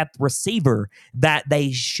depth at receiver that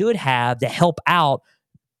they should have to help out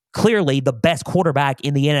clearly the best quarterback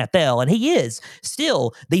in the NFL, and he is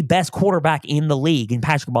still the best quarterback in the league in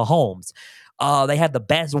Patrick Mahomes. They had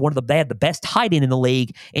the best tight end in the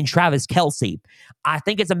league in Travis Kelce. I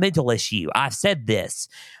think it's a mental issue. I've said this.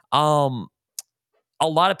 A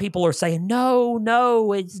lot of people are saying,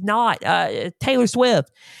 no, it's not. Taylor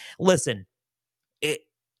Swift. Listen,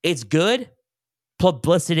 it's good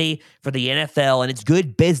publicity for the NFL, and it's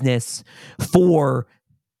good business for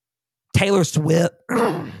Taylor Swift.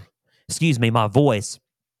 Excuse me, my voice.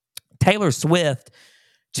 Taylor Swift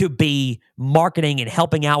to be marketing and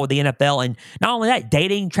helping out with the NFL, and not only that,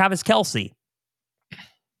 dating Travis Kelce.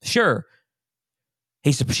 Sure,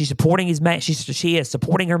 she's supporting his man. She is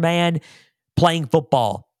supporting her man playing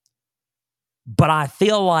football. But I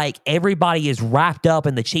feel like everybody is wrapped up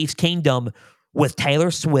in the Chiefs' kingdom with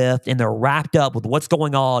Taylor Swift, and they're wrapped up with what's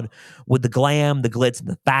going on with the glam, the glitz, and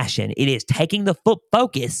the fashion. It is taking the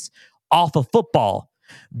focus off of football.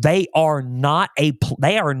 They are not a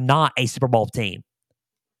Super Bowl team.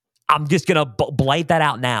 I'm just going to blade that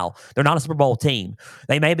out now. They're not a Super Bowl team.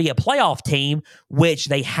 They may be a playoff team, which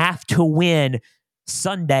they have to win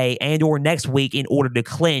Sunday and or next week in order to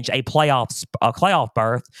clinch a playoff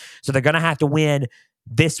berth. So they're going to have to win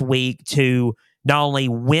this week to not only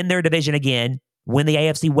win their division again, win the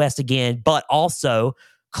AFC West again, but also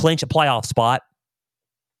clinch a playoff spot.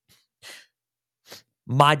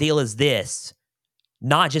 my deal is this.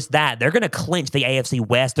 Not just that, they're going to clinch the AFC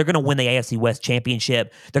West. They're going to win the AFC West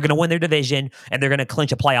championship. They're going to win their division, and they're going to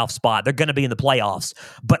clinch a playoff spot. They're going to be in the playoffs.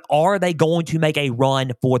 But are they going to make a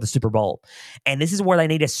run for the Super Bowl? And this is where they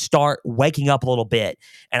need to start waking up a little bit.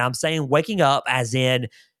 And I'm saying waking up as in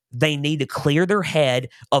they need to clear their head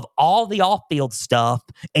of all the off-field stuff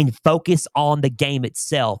and focus on the game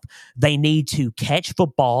itself. They need to catch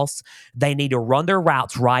footballs. They need to run their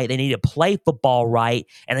routes right. They need to play football right,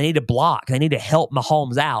 and they need to block. They need to help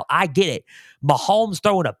Mahomes out. I get it. Mahomes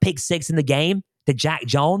throwing a pick six in the game to Jack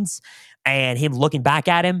Jones and him looking back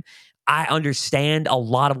at him, I understand a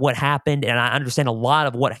lot of what happened, and I understand a lot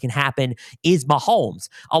of what can happen is Mahomes.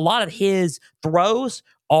 A lot of his throws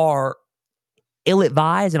are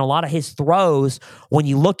ill-advised, and a lot of his throws, when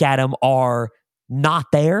you look at them, are not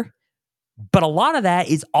there. But a lot of that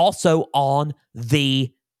is also on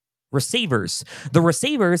the receivers. The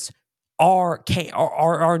receivers are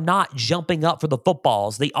not jumping up for the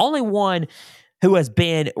footballs. The only one who has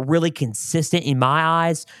been really consistent in my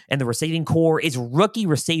eyes and the receiving core is rookie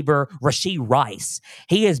receiver Rashee Rice.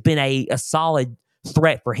 He has been a solid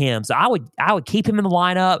threat for him. So I would keep him in the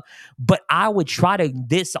lineup, but I would try to,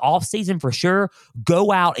 this offseason for sure,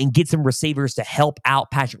 go out and get some receivers to help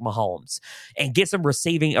out Patrick Mahomes and get some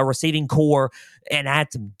receiving core and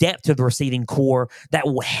add some depth to the receiving core that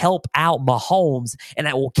will help out Mahomes and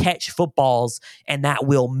that will catch footballs and that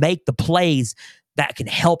will make the plays that can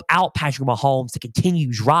help out Patrick Mahomes to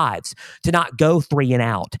continue drives, to not go 3 and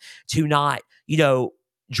out, to not,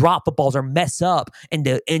 drop footballs or mess up and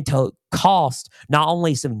to cost not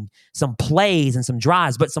only some plays and some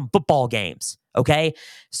drives, but some football games. Okay.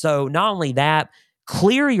 So not only that,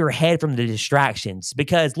 clear your head from the distractions,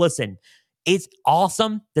 because listen, it's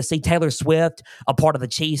awesome to see Taylor Swift a part of the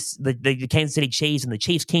Chiefs, the Kansas City Chiefs and the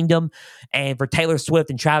Chiefs Kingdom, and for Taylor Swift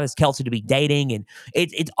and Travis Kelce to be dating, and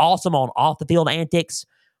it's awesome on off the field antics,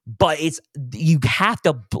 but you have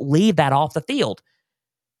to leave that off the field.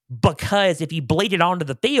 Because if you bleed it onto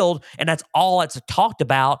the field and that's all it's talked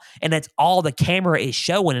about and that's all the camera is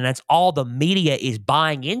showing and that's all the media is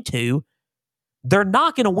buying into, they're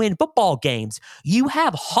not going to win football games. You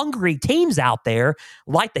have hungry teams out there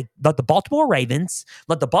like the Baltimore Ravens,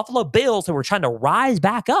 like the Buffalo Bills who are trying to rise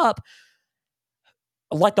back up,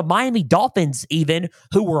 like the Miami Dolphins even,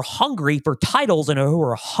 who were hungry for titles and who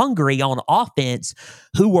are hungry on offense,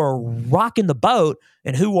 who are rocking the boat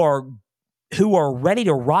and who are ready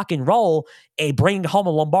to rock and roll and bring home a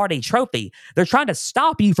Lombardi trophy. They're trying to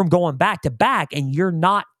stop you from going back to back, and you're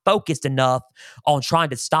not focused enough on trying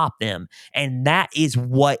to stop them. And that is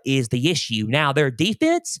what is the issue. Now, their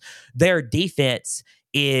defense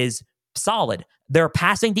is solid. Their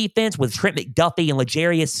passing defense with Trent McDuffie and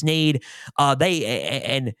L'Jarius Sneed,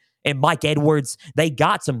 and Mike Edwards, they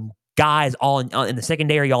got some guys on in the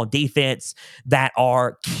secondary on defense that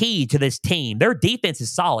are key to this team. Their defense is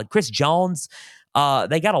solid. Chris Jones,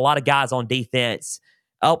 they got a lot of guys on defense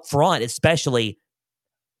up front, especially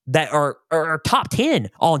that are top 10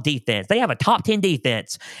 on defense. They have a top 10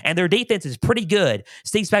 defense, and their defense is pretty good.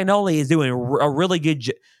 Steve Spagnuolo is doing a really good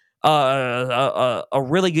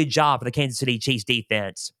job for the Kansas City Chiefs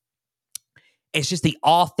defense. It's just the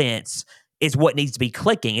offense is what needs to be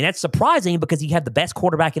clicking. And that's surprising because you have the best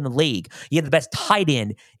quarterback in the league. You have the best tight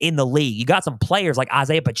end in the league. You got some players like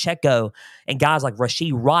Isaiah Pacheco and guys like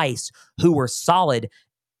Rashee Rice who are solid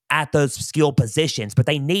at those skill positions, but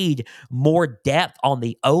they need more depth on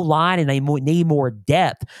the O-line and they need more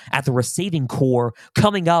depth at the receiving core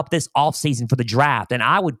coming up this offseason for the draft. And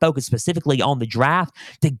I would focus specifically on the draft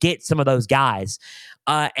to get some of those guys.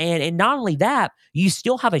 And not only that, you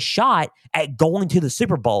still have a shot at going to the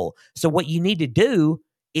Super Bowl. So what you need to do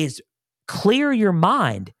is clear your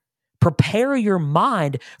mind, prepare your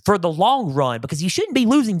mind for the long run, because you shouldn't be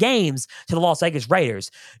losing games to the Las Vegas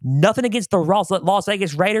Raiders. Nothing against the Las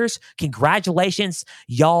Vegas Raiders. Congratulations,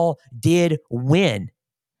 y'all did win.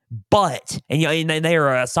 But, and they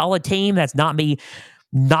are a solid team. That's not me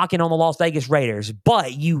knocking on the Las Vegas Raiders.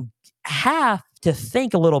 But you have to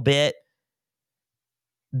think a little bit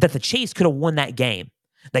that the Chiefs could have won that game.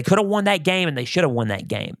 They could have won that game, and they should have won that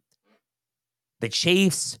game. The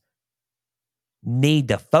Chiefs need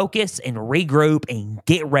to focus and regroup and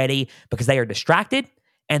get ready because they are distracted,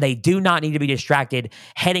 and they do not need to be distracted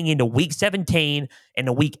heading into Week 17 and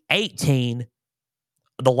to Week 18,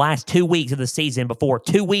 the last 2 weeks of the season before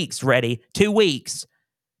 2 weeks ready. 2 weeks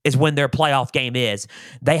is when their playoff game is.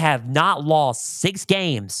 They have not lost 6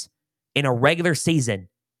 games in a regular season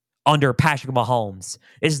under Patrick Mahomes.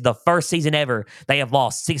 This is the first season ever they have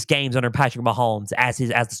lost 6 games under Patrick Mahomes as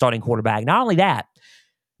the starting quarterback. Not only that,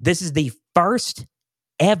 this is the first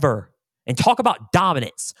ever And talk about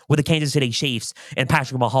dominance with the Kansas City Chiefs and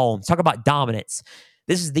Patrick Mahomes. Talk about dominance.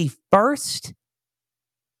 This is the first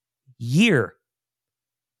year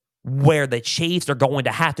where the Chiefs are going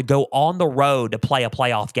to have to go on the road to play a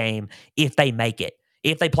playoff game if they make it.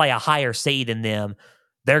 If they play a higher seed than them,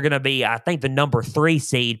 they're going to be, I think, the number 3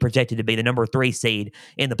 seed, projected to be the number 3 seed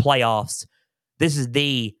in the playoffs. This is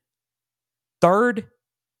the first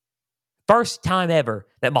time ever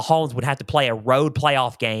that Mahomes would have to play a road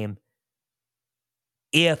playoff game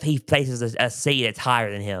if he faces a seed that's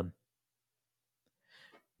higher than him.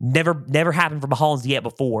 Never happened for Mahomes yet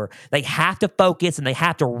before. They have to focus and they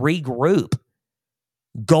have to regroup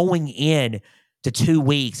going in to 2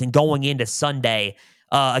 weeks and going into Sunday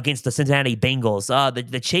against the Cincinnati Bengals.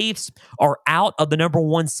 The Chiefs are out of the number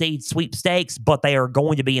 1 seed sweepstakes, but they are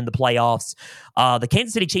going to be in the playoffs. The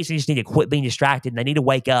Kansas City Chiefs just need to quit being distracted and they need to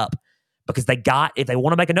wake up, because if they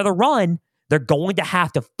want to make another run, they're going to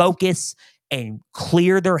have to focus and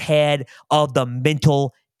clear their head of the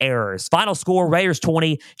mental errors. Final score, Raiders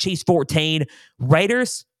 20, Chiefs 14.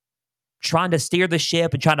 Raiders trying to steer the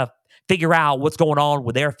ship and trying to figure out what's going on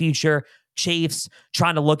with their future. Chiefs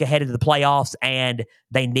trying to look ahead into the playoffs, and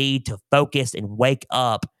they need to focus and wake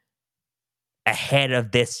up ahead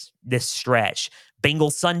of this stretch.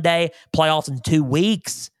 Bengals Sunday, playoffs in 2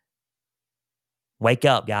 weeks. Wake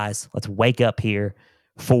up, guys. Let's wake up here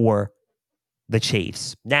for the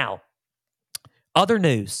Chiefs. Now, other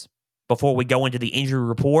news before we go into the injury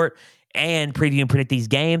report and preview and predict these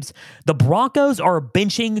games. The Broncos are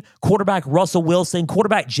benching quarterback Russell Wilson.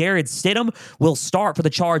 Quarterback Jared Stidham will start for the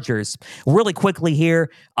Chargers. Really quickly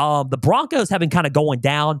here, the Broncos have been kind of going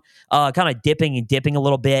down, kind of dipping a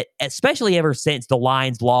little bit, especially ever since the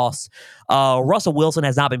Lions loss. Russell Wilson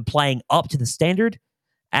has not been playing up to the standard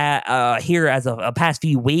here as of past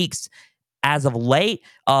few weeks. As of late,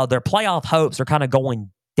 their playoff hopes are kind of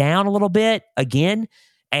going down a little bit again.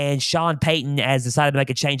 And Sean Payton has decided to make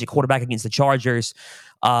a change at quarterback against the Chargers.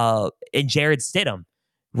 And Jared Stidham,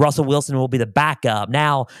 Russell Wilson will be the backup.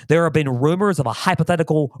 Now, there have been rumors of a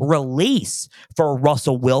hypothetical release for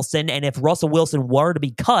Russell Wilson. And if Russell Wilson were to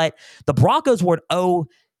be cut, the Broncos would owe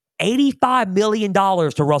 $85 million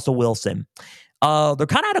to Russell Wilson. They're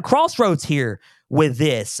kind of at a crossroads here with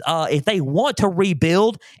this. If they want to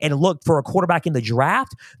rebuild and look for a quarterback in the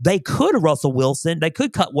draft, they could cut Russell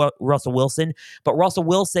Wilson, but Russell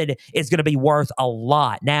Wilson is going to be worth a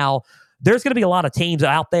lot. Now, there's going to be a lot of teams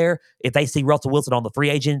out there, if they see Russell Wilson on the free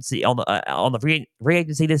agency, on the free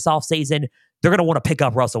agency this offseason, they're going to want to pick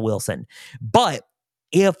up Russell Wilson. But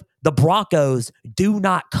if the Broncos do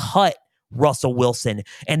not cut Russell Wilson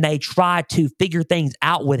and they try to figure things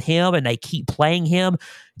out with him and they keep playing him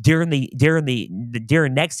during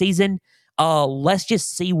next season, let's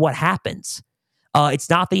just see what happens. It's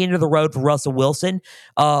not the end of the road for Russell Wilson,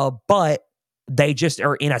 but they just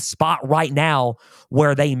are in a spot right now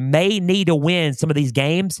where they may need to win some of these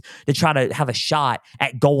games to try to have a shot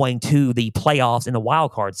at going to the playoffs in the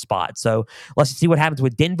wild card spot. So let's just see what happens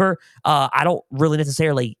with Denver. I don't really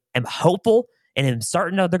necessarily am hopeful and I'm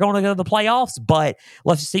certain they're going to go to the playoffs, but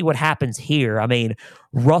let's just see what happens here. I mean,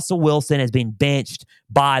 Russell Wilson has been benched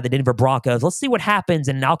by the Denver Broncos. Let's see what happens,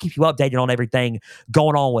 and I'll keep you updated on everything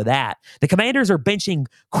going on with that. The Commanders are benching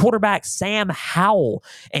quarterback Sam Howell,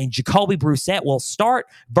 and Jacoby Brissett will start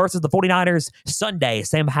versus the 49ers Sunday.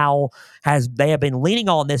 Sam Howell they have been leaning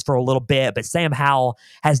on this for a little bit, but Sam Howell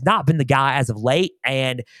has not been the guy as of late,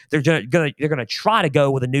 and they're going to try to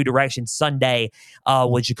go with a new direction Sunday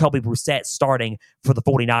with Jacoby Brissett starting for the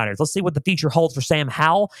 49ers. Let's see what the future holds for Sam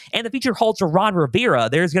Howell and the future holds for Ron Rivera.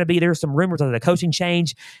 There's some rumors that a coaching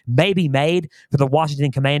change may be made for the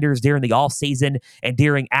Washington Commanders during the offseason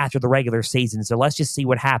and after the regular season. So let's just see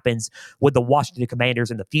what happens with the Washington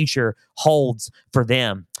Commanders and the future holds for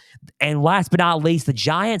them. And last but not least, the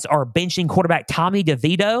Giants are benching quarterback Tommy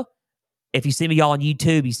DeVito. If you see me on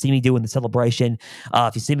YouTube, you see me doing the celebration.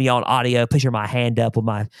 If you see me on audio, picture my hand up with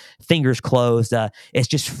my fingers closed. It's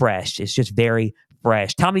just fresh. It's just very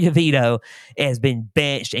fresh. Tommy DeVito has been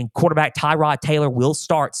benched, and quarterback Tyrod Taylor will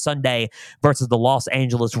start Sunday versus the Los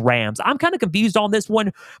Angeles Rams. I'm kind of confused on this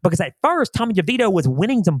one because at first, Tommy DeVito was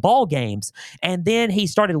winning some ball games, and then he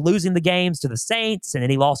started losing the games to the Saints, and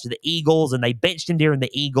then he lost to the Eagles, and they benched him during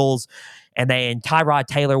the Eagles. And then Tyrod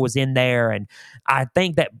Taylor was in there. And I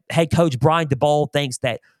think that head coach Brian DeBoll thinks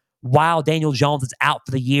that while Daniel Jones is out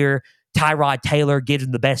for the year, Tyrod Taylor gives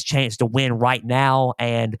him the best chance to win right now.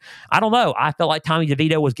 And I don't know. I felt like Tommy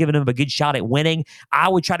DeVito was giving him a good shot at winning. I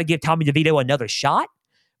would try to give Tommy DeVito another shot,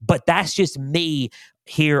 but that's just me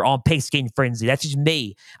here on Pigskin Frenzy. That's just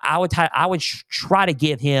me. I would try to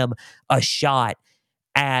give him a shot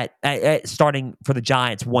at starting for the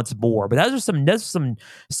Giants once more. But those are some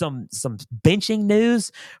benching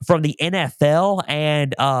news from the NFL,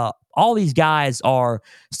 and all these guys are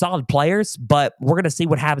solid players, but we're going to see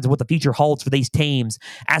what happens, what the future holds for these teams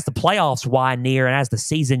as the playoffs wind near and as the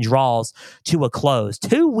season draws to a close.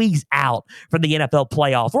 2 weeks out from the NFL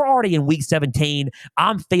playoffs. We're already in week 17.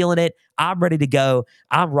 I'm feeling it. I'm ready to go.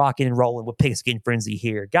 I'm rocking and rolling with Pigskin Frenzy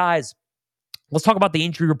here. Guys, let's talk about the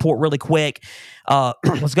injury report really quick.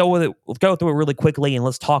 Let's go with it. Let's go through it really quickly, and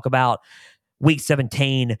let's talk about week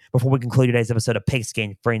 17 before we conclude today's episode of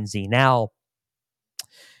Pigskin Frenzy. Now,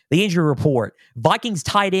 the injury report. Vikings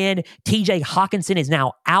tight end TJ Hawkinson is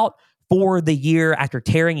now out for the year after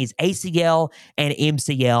tearing his ACL and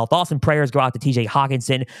MCL. Thoughts and prayers go out to TJ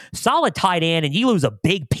Hawkinson. Solid tight end, and you lose a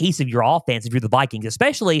big piece of your offense if you're the Vikings,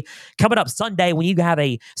 especially coming up Sunday when you have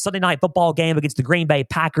a Sunday night football game against the Green Bay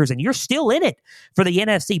Packers, and you're still in it for the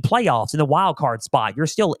NFC playoffs in the wild card spot. You're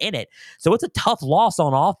still in it. So it's a tough loss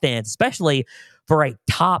on offense, especially for a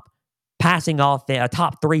top 10 passing offense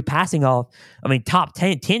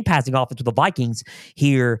with the Vikings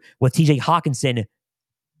here with TJ Hawkinson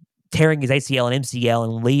tearing his ACL and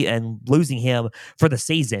MCL and losing him for the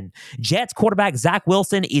season. Jets quarterback Zach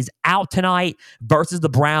Wilson is out tonight versus the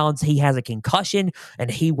Browns. He has a concussion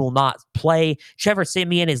and he will not play. Trevor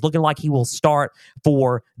Siemian is looking like he will start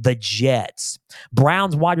for the Jets.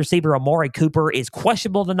 Browns wide receiver Amari Cooper is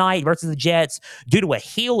questionable tonight versus the Jets due to a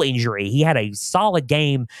heel injury. He had a solid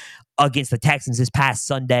game against the Texans this past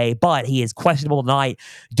Sunday, but he is questionable tonight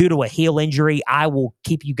due to a heel injury. I will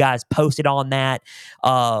keep you guys posted on that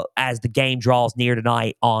as the game draws near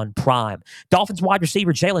tonight on Prime. Dolphins wide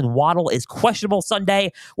receiver Jalen Waddle is questionable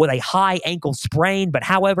Sunday with a high ankle sprain, but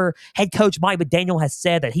however, head coach Mike McDaniel has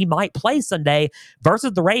said that he might play Sunday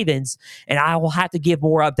versus the Ravens, and I will have to give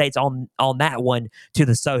more updates on that one to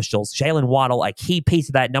the socials. Jalen Waddle, a key piece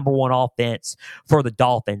of that number one offense for the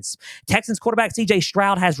Dolphins. Texans quarterback CJ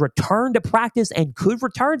Stroud has returned to practice and could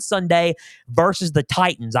return Sunday versus the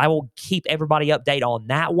Titans. I will keep everybody updated on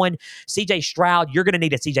that one. CJ Stroud, you're going to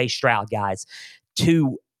need a CJ Stroud, guys,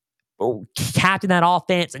 to captain that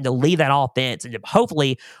offense and to lead that offense and to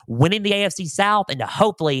hopefully winning the AFC South and to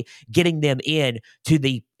hopefully getting them in to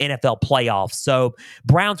the NFL playoffs. So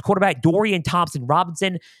Browns quarterback Dorian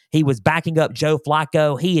Thompson-Robinson, he was backing up Joe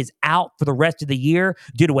Flacco. He is out for the rest of the year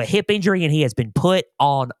due to a hip injury and he has been put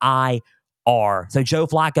on IR. So Joe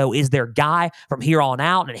Flacco is their guy from here on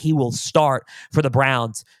out, and he will start for the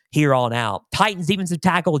Browns here on out. Titans defensive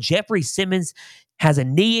tackle Jeffrey Simmons has a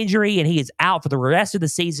knee injury, and he is out for the rest of the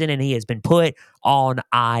season, and he has been put on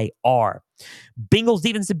IR. Bengals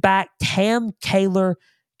defensive back Cam Taylor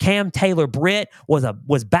Britt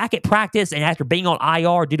was back at practice, and after being on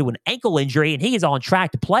IR due to an ankle injury, and he is on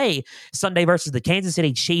track to play Sunday versus the Kansas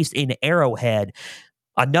City Chiefs in Arrowhead.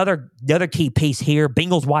 Another key piece here,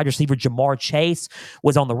 Bengals wide receiver Jamar Chase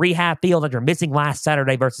was on the rehab field after missing last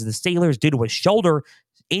Saturday versus the Steelers due to a shoulder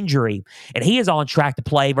injury, and he is on track to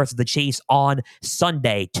play versus the Chiefs on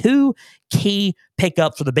Sunday. 2 key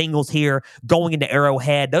pickups for the Bengals here going into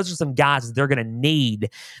Arrowhead. Those are some guys that they're going to need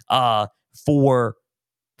for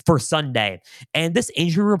Sunday. And this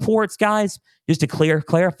injury reports, guys, just to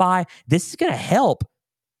clarify, this is going to help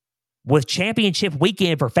with championship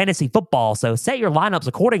weekend for fantasy football. So set your lineups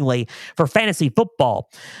accordingly for fantasy football.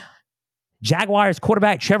 Jaguars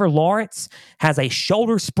quarterback Trevor Lawrence has a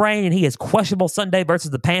shoulder sprain and he is questionable Sunday versus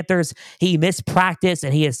the Panthers. He missed practice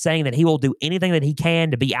and he is saying that he will do anything that he can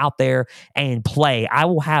to be out there and play. I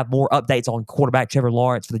will have more updates on quarterback Trevor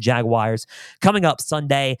Lawrence for the Jaguars coming up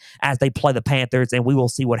Sunday as they play the Panthers, and we will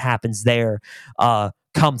see what happens there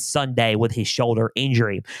come Sunday with his shoulder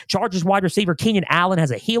injury. Chargers wide receiver Keenan Allen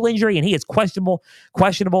has a heel injury and he is questionable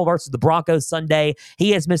versus the Broncos Sunday.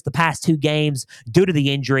 He has missed the past 2 games due to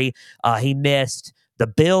the injury. He missed the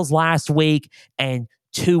Bills last week and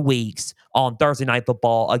 2 weeks on Thursday Night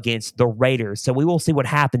Football against the Raiders. So we will see what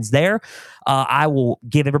happens there. I will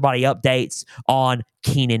give everybody updates on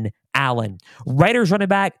Keenan Allen. Raiders running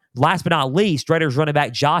back, last but not least, Raiders running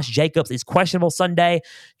back Josh Jacobs is questionable Sunday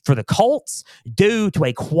for the Colts due to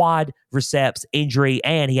a quadriceps injury,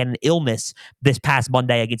 and he had an illness this past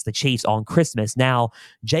Monday against the Chiefs on Christmas. Now,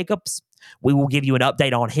 Jacobs, we will give you an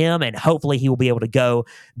update on him, and hopefully he will be able to go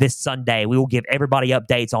this Sunday. We will give everybody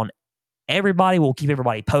updates on We'll keep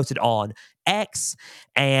everybody posted on X.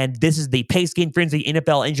 And this is the Pigskin Frenzy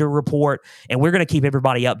NFL Injury Report. And we're going to keep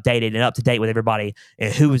everybody updated and up to date with everybody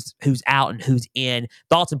and who's out and who's in.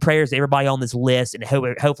 Thoughts and prayers to everybody on this list. And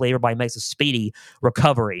hopefully everybody makes a speedy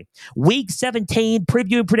recovery. Week 17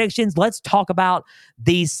 preview and predictions. Let's talk about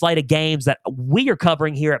these slate of games that we are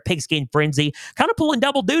covering here at Pigskin Frenzy. Kind of pulling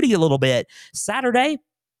double duty a little bit. Saturday,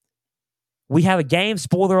 we have a game,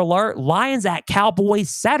 spoiler alert, Lions at Cowboys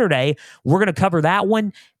Saturday. We're going to cover that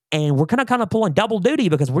one, and we're kind of pulling double duty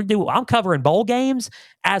because I'm covering bowl games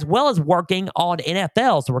as well as working on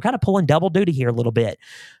NFL, so we're kind of pulling double duty here a little bit.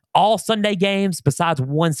 All Sunday games besides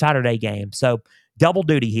one Saturday game, so double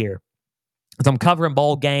duty here. So I'm covering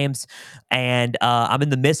bowl games, and I'm in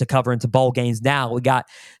the midst of covering some bowl games now. We got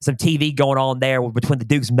some TV going on there between the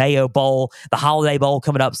Duke's Mayo Bowl, the Holiday Bowl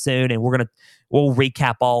coming up soon, and we'll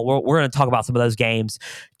recap all. We're going to talk about some of those games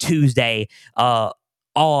Tuesday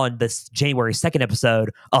on this January 2nd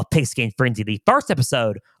episode of Pigskin Frenzy, the first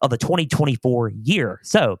episode of the 2024 year.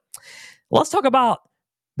 So let's talk about.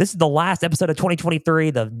 This is the last episode of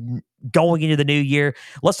 2023, going into the new year.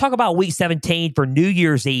 Let's talk about Week 17 for New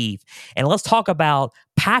Year's Eve. And let's talk about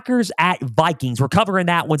Packers at Vikings. We're covering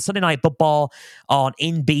that one, Sunday Night Football on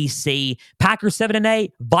NBC. Packers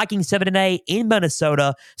 7-8, Vikings 7-8 in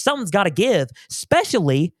Minnesota. Something's got to give,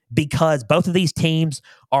 especially because both of these teams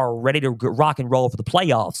are ready to rock and roll for the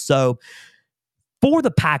playoffs. So for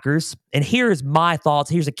the Packers, and here's my thoughts.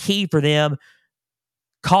 Here's a key for them.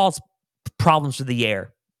 Cause problems through the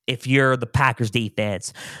air. If you're the Packers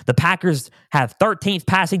defense, the Packers have 13th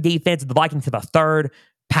passing defense, and the Vikings have a third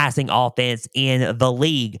passing offense in the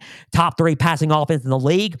league. Top 3 passing offense in the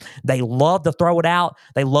league. They love to throw it out.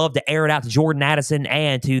 They love to air it out to Jordan Addison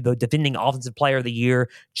and to the defending offensive player of the year,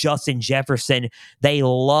 Justin Jefferson. They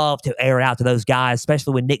love to air it out to those guys,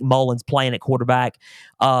 especially when Nick Mullins playing at quarterback.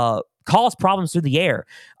 Cause problems through the air.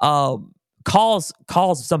 Calls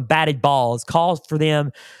some batted balls. Calls for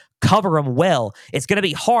them. Cover them well. It's going to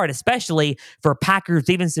be hard, especially for Packers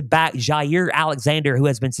defensive back Jair Alexander, who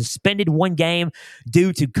has been suspended one game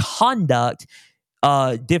due to conduct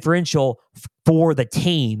differential for the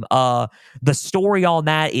team. The story on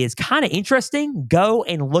that is kind of interesting. Go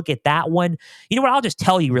and look at that one. You know what? I'll just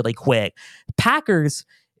tell you really quick. Packers,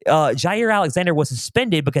 Jair Alexander was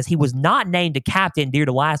suspended because he was not named a captain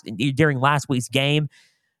during last week's game.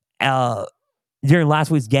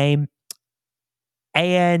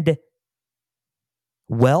 And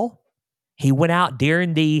well, he went out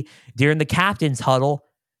during the captain's huddle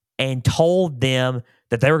and told them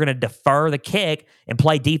that they were going to defer the kick and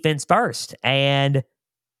play defense first. And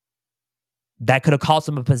that could have cost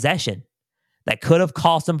them a possession. That could have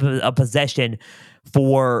cost them a possession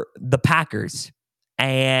for the Packers.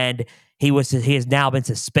 And he has now been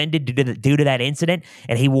suspended due to that incident,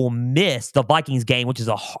 and he will miss the Vikings game, which is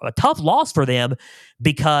a tough loss for them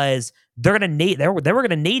because they were going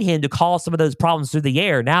to need him to cause some of those problems through the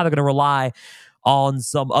air. Now they're going to rely on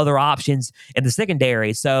some other options in the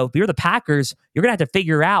secondary. So if you're the Packers, you're going to have to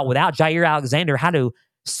figure out without Jair Alexander how to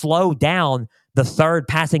slow down the third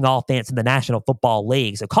passing offense in the National Football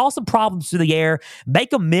League. So cause some problems through the air,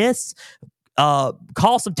 make them miss.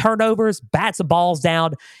 Call some turnovers, bat some balls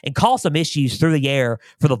down, and call some issues through the air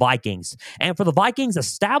for the Vikings. And for the Vikings,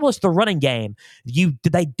 establish the running game.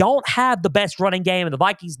 They don't have the best running game, and the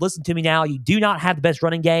Vikings, listen to me now, you do not have the best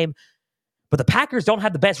running game, but the Packers don't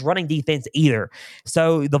have the best running defense either.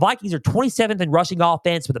 So the Vikings are 27th in rushing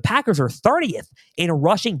offense, but the Packers are 30th in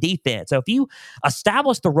rushing defense. So if you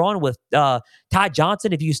establish the run with Ty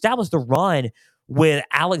Johnson, if you establish the run with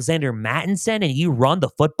Alexander Mattinson and you run the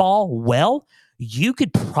football well, you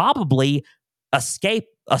could probably escape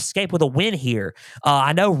with a win here.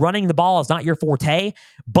 I know running the ball is not your forte,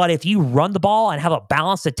 but if you run the ball and have a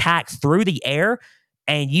balanced attack through the air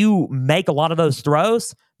and you make a lot of those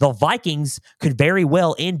throws, the Vikings could very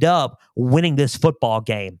well end up winning this football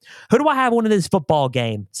game. Who do I have winning this football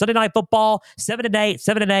game? Sunday Night Football,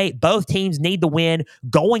 7-8. Both teams need the win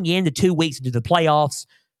going into 2 weeks into the playoffs.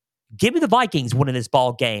 Give me the Vikings winning this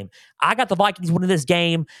ball game. I got the Vikings winning this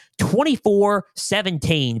game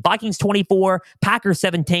 24-17. Vikings 24, Packers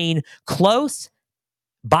 17. Close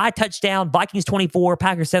by touchdown. Vikings 24,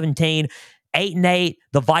 Packers 17. 8-8.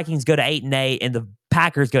 The Vikings go to 8-8, and the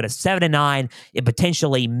Packers go to 7-9 and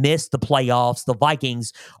potentially miss the playoffs. The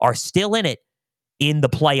Vikings are still in it in the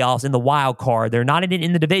playoffs, in the wild card. They're not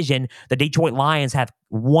in the division. The Detroit Lions have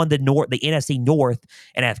won the NFC North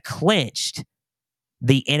and have clinched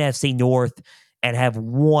the NFC North and have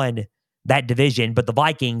won that division, but the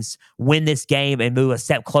Vikings win this game and move a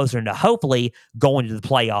step closer into hopefully going to the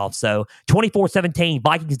playoffs. So 24-17,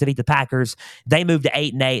 Vikings defeat the Packers. They move to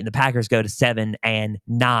 8-8, and the Packers go to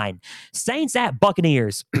 7-9. Saints at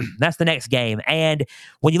Buccaneers. That's the next game. And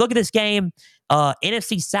when you look at this game,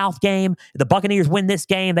 NFC South game, the Buccaneers win this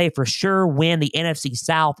game. They for sure win the NFC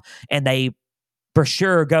South, and they for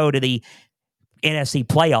sure go to the NFC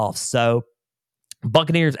playoffs. So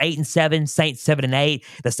Buccaneers 8-7, Saints 7-8.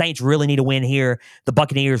 The Saints really need to win here. The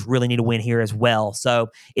Buccaneers really need to win here as well. So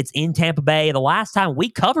it's in Tampa Bay. The last time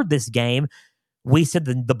we covered this game, we said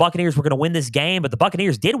the Buccaneers were going to win this game, but the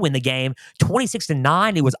Buccaneers did win the game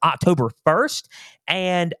 26-9. It was October 1st,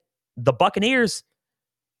 and the Buccaneers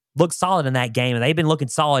looked solid in that game, and they've been looking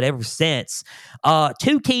solid ever since.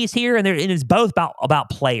 Two keys here, and it's both about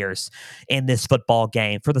players in this football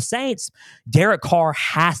game. For the Saints, Derek Carr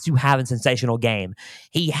has to have a sensational game.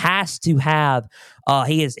 He has to have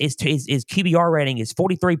his QBR rating is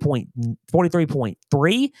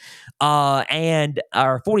 43.3 and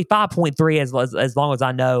or 45.3 as long as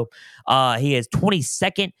I know. He is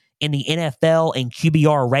 22nd in the NFL in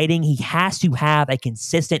QBR rating. He has to have a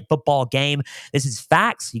consistent football game. This is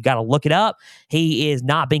facts. You got to look it up. He is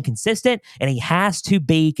not being consistent, and he has to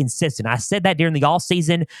be consistent. I said that during the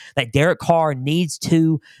offseason that Derek Carr needs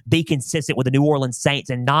to be consistent with the New Orleans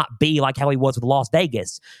Saints and not be like how he was with Las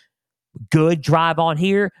Vegas. Good drive on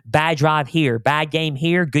here, bad drive here, bad game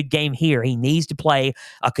here, good game here. He needs to play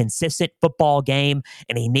a consistent football game,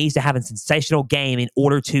 and he needs to have a sensational game in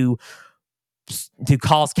order to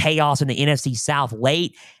cause chaos in the NFC South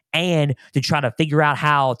late and to try to figure out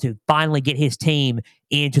how to finally get his team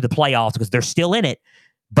into the playoffs, because they're still in it,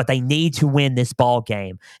 but they need to win this ball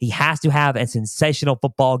game. He has to have a sensational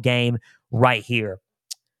football game right here.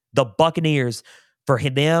 The Buccaneers, for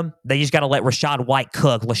them, they just got to let Rachaad White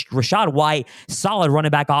cook. Rachaad White, solid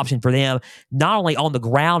running back option for them, not only on the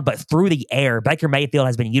ground, but through the air. Baker Mayfield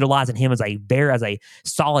has been utilizing him as a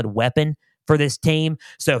solid weapon for this team.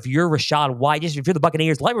 So if you're Rachaad White, if you're the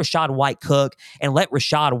Buccaneers, let Rachaad White cook and let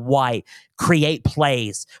Rachaad White create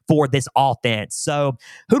plays for this offense. So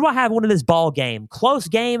who do I have winning this ball game? Close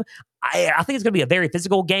game. I think it's going to be a very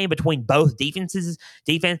physical game between both defenses,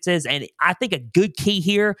 and I think a good key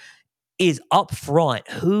here is up front.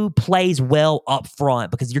 Who plays well up front?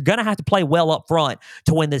 Because you're going to have to play well up front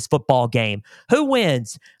to win this football game. Who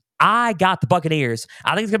wins? I got the Buccaneers.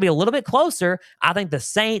 I think it's going to be a little bit closer. I think the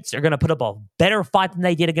Saints are going to put up a better fight than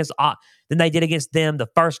they did against them the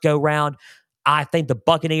first go round. I think the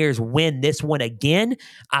Buccaneers win this one again.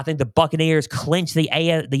 I think the Buccaneers clinch the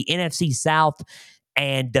NFC South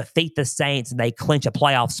and defeat the Saints, and they clinch a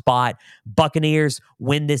playoff spot. Buccaneers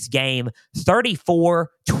win this game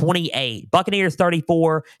 34-28. Buccaneers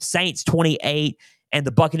 34, Saints 28. And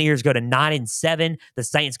the Buccaneers go to 9-7. The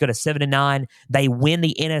Saints go to 7-9. They win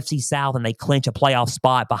the NFC South, and they clinch a playoff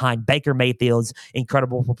spot behind Baker Mayfield's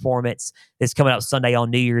incredible performance that's coming up Sunday on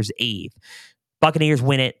New Year's Eve. Buccaneers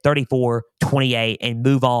win it 34-28 and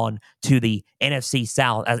move on to the NFC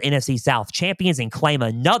South as NFC South champions and claim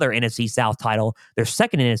another NFC South title, their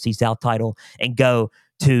second NFC South title, and go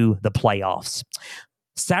to the playoffs.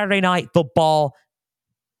 Saturday night football,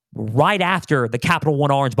 right after the Capital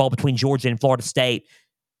One Orange Bowl between Georgia and Florida State.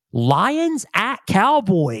 Lions at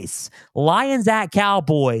Cowboys.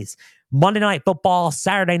 Monday Night Football,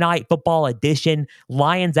 Saturday Night Football edition.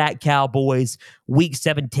 Lions at Cowboys, Week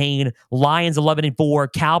 17. Lions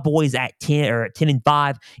 11-4, Cowboys at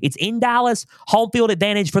 10-5. It's in Dallas. Home field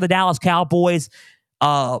advantage for the Dallas Cowboys.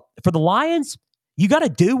 For the Lions, you got to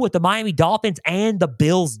do what the Miami Dolphins and the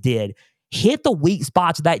Bills did. Hit the weak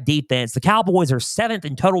spots of that defense. The Cowboys are 7th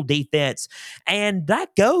in total defense, and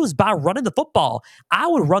that goes by running the football. I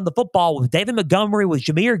would run the football with David Montgomery, with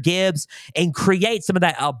Jahmyr Gibbs, and create some of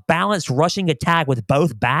that balanced rushing attack with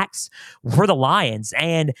both backs for the Lions.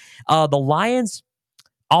 And the Lions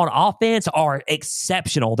on offense are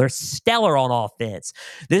exceptional. They're stellar on offense.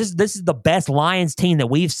 This is the best Lions team that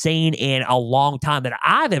we've seen in a long time, that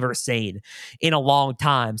I've ever seen in a long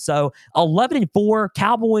time. So 11-4,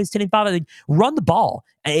 Cowboys 10-5. Run the ball.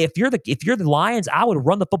 If you're the Lions, I would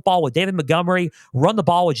run the football with David Montgomery, run the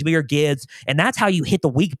ball with Jahmyr Gibbs, and that's how you hit the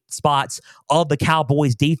weak spots of the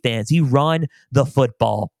Cowboys defense. You run the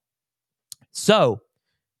football. So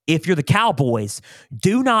if you're the Cowboys,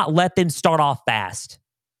 do not let them start off fast.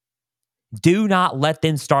 Do not let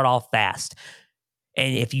them start off fast.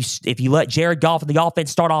 And if you let Jared Goff and the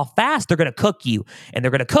offense start off fast, they're going to cook you, and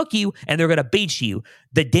they're going to cook you, and they're going to beat you.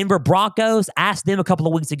 The Denver Broncos, asked them a couple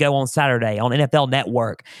of weeks ago on Saturday on NFL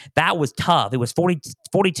Network. That was tough. It was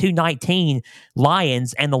 42-19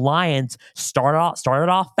 Lions, and the Lions started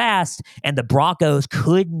off fast, and the Broncos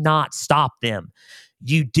could not stop them.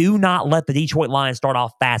 You do not let the Detroit Lions start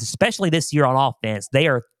off fast, especially this year on offense. They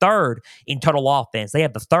are third in total offense. They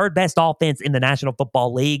have the third best offense in the National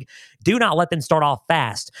Football League. Do not let them start off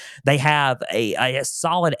fast. They have a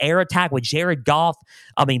solid air attack with Jared Goff,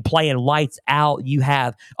 playing lights out. You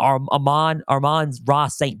have Armand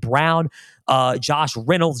Ross St. Brown, Josh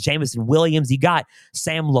Reynolds, Jameson Williams. You got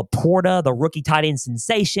Sam Laporta, the rookie tight end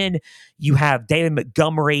sensation. You have David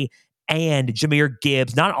Montgomery and Jahmyr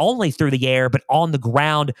Gibbs, not only through the air, but on the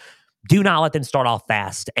ground. Do not let them start off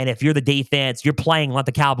fast. And if you're the defense, you're playing like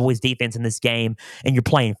the Cowboys defense in this game, and you're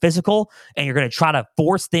playing physical, and you're going to try to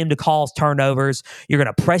force them to cause turnovers. You're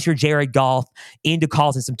going to pressure Jared Goff into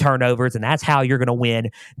causing some turnovers, and that's how you're going to win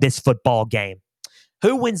this football game.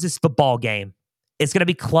 Who wins this football game? It's going to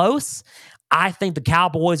be close. I think the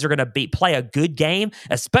Cowboys are going to play a good game,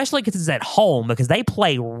 especially because it's at home, because they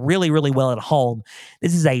play really, really well at home.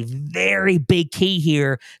 This is a very big key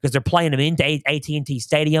here because they're playing them into AT&T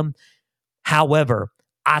Stadium. However,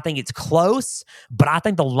 I think it's close, but I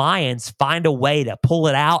think the Lions find a way to pull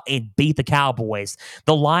it out and beat the Cowboys.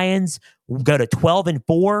 The Lions go to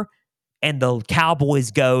 12-4, and the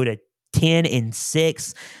Cowboys go to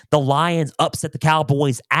 10-6. The Lions upset the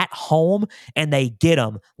Cowboys at home, and they get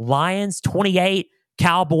them. Lions 28,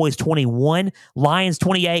 Cowboys 21. Lions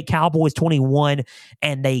 28, Cowboys 21,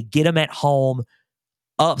 and they get them at home.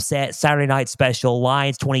 Upset Saturday night special.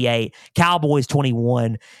 Lions 28, Cowboys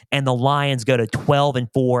 21, and the Lions go to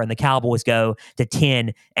 12-4, and the Cowboys go to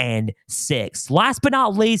 10-6. Last but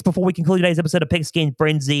not least, before we conclude today's episode of Pigskin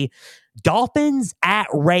Frenzy, Dolphins at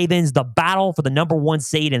Ravens, the battle for the number one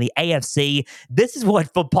seed in the AFC. This is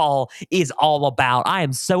what football is all about. I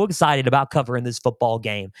am so excited about covering this football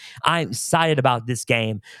game. I'm excited about this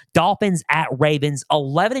game. Dolphins at Ravens,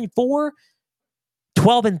 11-4,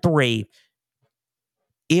 12-3.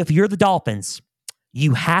 If you're the Dolphins,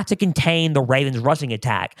 you have to contain the Ravens' rushing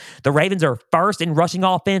attack. The Ravens are first in rushing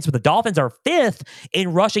offense, but the Dolphins are fifth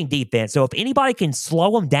in rushing defense. So if anybody can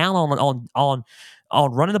slow them down on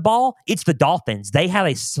running the ball, it's the Dolphins. They have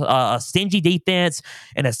a stingy defense,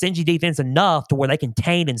 and a stingy defense enough to where they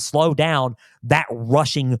contain and slow down that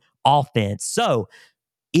rushing offense. So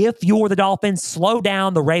if you're the Dolphins, slow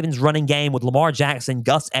down the Ravens running game with Lamar Jackson,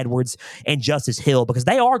 Gus Edwards, and Justice Hill, because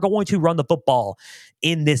they are going to run the football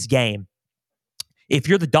in this game. If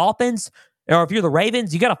you're the Dolphins, or if you're the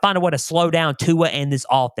Ravens, you got to find a way to slow down Tua and this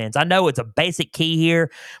offense. I know it's a basic key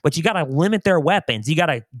here, but you got to limit their weapons. You got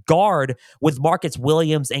to guard with Marcus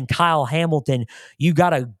Williams and Kyle Hamilton. You got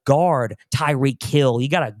to guard Tyreek Hill. You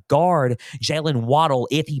got to guard Jalen Waddle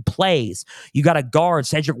if he plays. You got to guard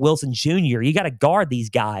Cedric Wilson Jr. You got to guard these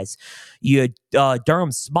guys.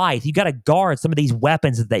 Durham Smythe. You got to guard some of these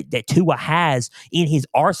weapons that Tua has in his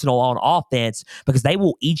arsenal on offense, because they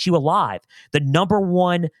will eat you alive. The number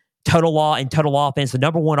one total offense, the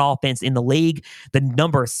number one offense in the league, the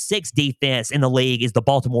number 6 defense in the league is the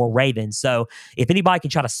Baltimore Ravens. So if anybody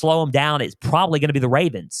can try to slow them down, it's probably going to be the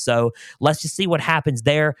Ravens. So let's just see what happens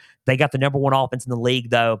there. They got the number one offense in the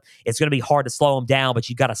league, though. It's going to be hard to slow them down, but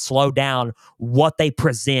you got to slow down what they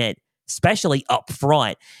present, especially up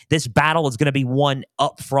front. This battle is going to be won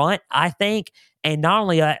up front, I think. And not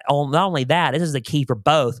only that, this is the key for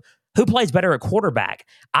both. Who plays better at quarterback?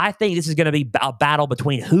 I think this is going to be a battle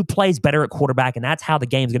between who plays better at quarterback, and that's how the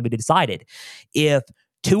game's going to be decided. If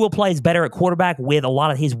Tua plays better at quarterback with a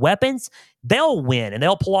lot of his weapons, they'll win and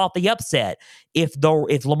they'll pull off the upset. If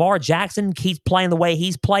Lamar Jackson keeps playing the way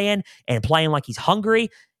he's playing and playing like he's hungry,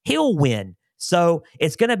 he'll win. So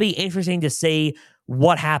it's going to be interesting to see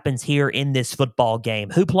what happens here in this football game.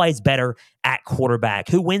 Who plays better at quarterback?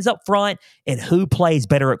 Who wins up front, and who plays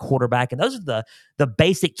better at quarterback? And those are the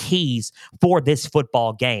basic keys for this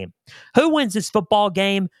football game. Who wins this football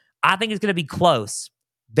game? I think it's going to be close,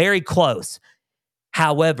 very close.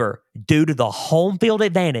 However, due to the home field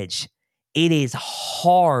advantage, it is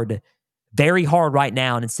hard, very hard right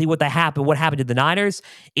now. And see what happened to the Niners.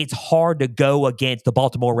 It's hard to go against the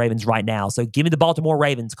Baltimore Ravens right now. So give me the Baltimore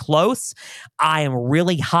Ravens close. I am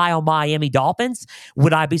really high on Miami Dolphins.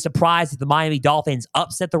 Would I be surprised if the Miami Dolphins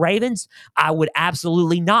upset the Ravens? I would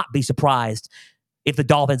absolutely not be surprised if the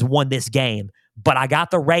Dolphins won this game. But I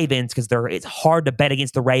got the Ravens because it's hard to bet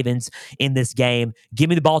against the Ravens in this game. Give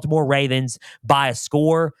me the Baltimore Ravens by a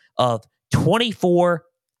score of 24-14.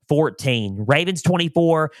 14. Ravens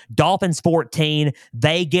 24, Dolphins 14.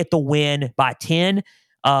 They get the win by 10.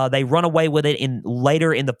 They run away with it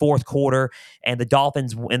later in the fourth quarter, and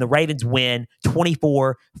the Ravens win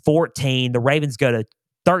 24-14. The Ravens go to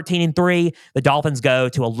 13-3. The Dolphins go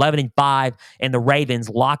to 11-5, and the Ravens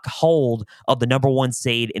lock hold of the number one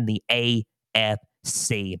seed in the AFC.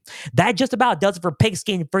 That just about does it for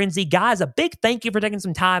Pigskin Frenzy. Guys, a big thank you for taking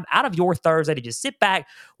some time out of your Thursday to just sit back,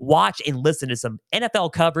 watch, and listen to some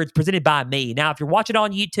NFL coverage presented by me. Now, if you're watching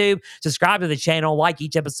on YouTube, subscribe to the channel, like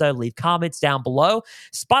each episode, leave comments down below.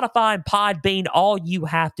 Spotify and Podbean, all you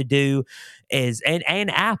have to do is, and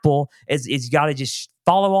Apple, is you got to just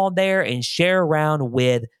follow on there and share around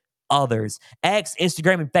with others. X,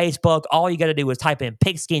 Instagram, and Facebook, all you got to do is type in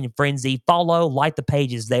Pigskin Frenzy, follow, like the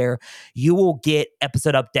pages there. You will get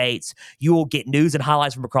episode updates. You will get news and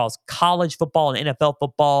highlights from across college football and NFL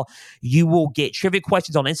football. You will get trivia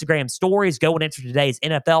questions on Instagram stories. Go and answer today's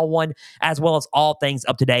NFL one, as well as all things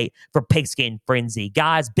up to date for Pigskin Frenzy.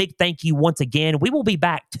 Guys, big thank you once again. We will be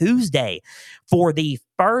back Tuesday for the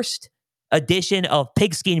first edition of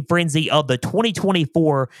Pigskin Frenzy of the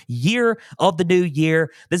 2024 year of the new year.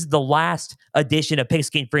 This is the last edition of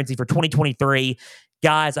Pigskin Frenzy for 2023.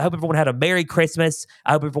 Guys, I hope everyone had a Merry Christmas.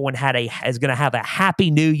 I hope everyone is going to have a Happy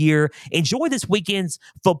New Year. Enjoy this weekend's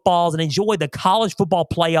footballs and enjoy the college football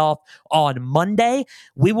playoff on Monday.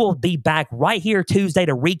 We will be back right here Tuesday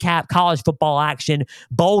to recap college football action,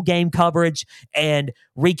 bowl game coverage, and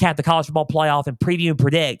recap the college football playoff and preview and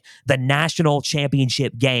predict the national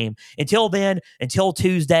championship game. Until then, until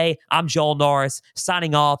Tuesday, I'm Joel Norris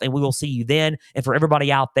signing off, and we will see you then. And for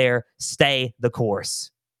everybody out there, stay the course.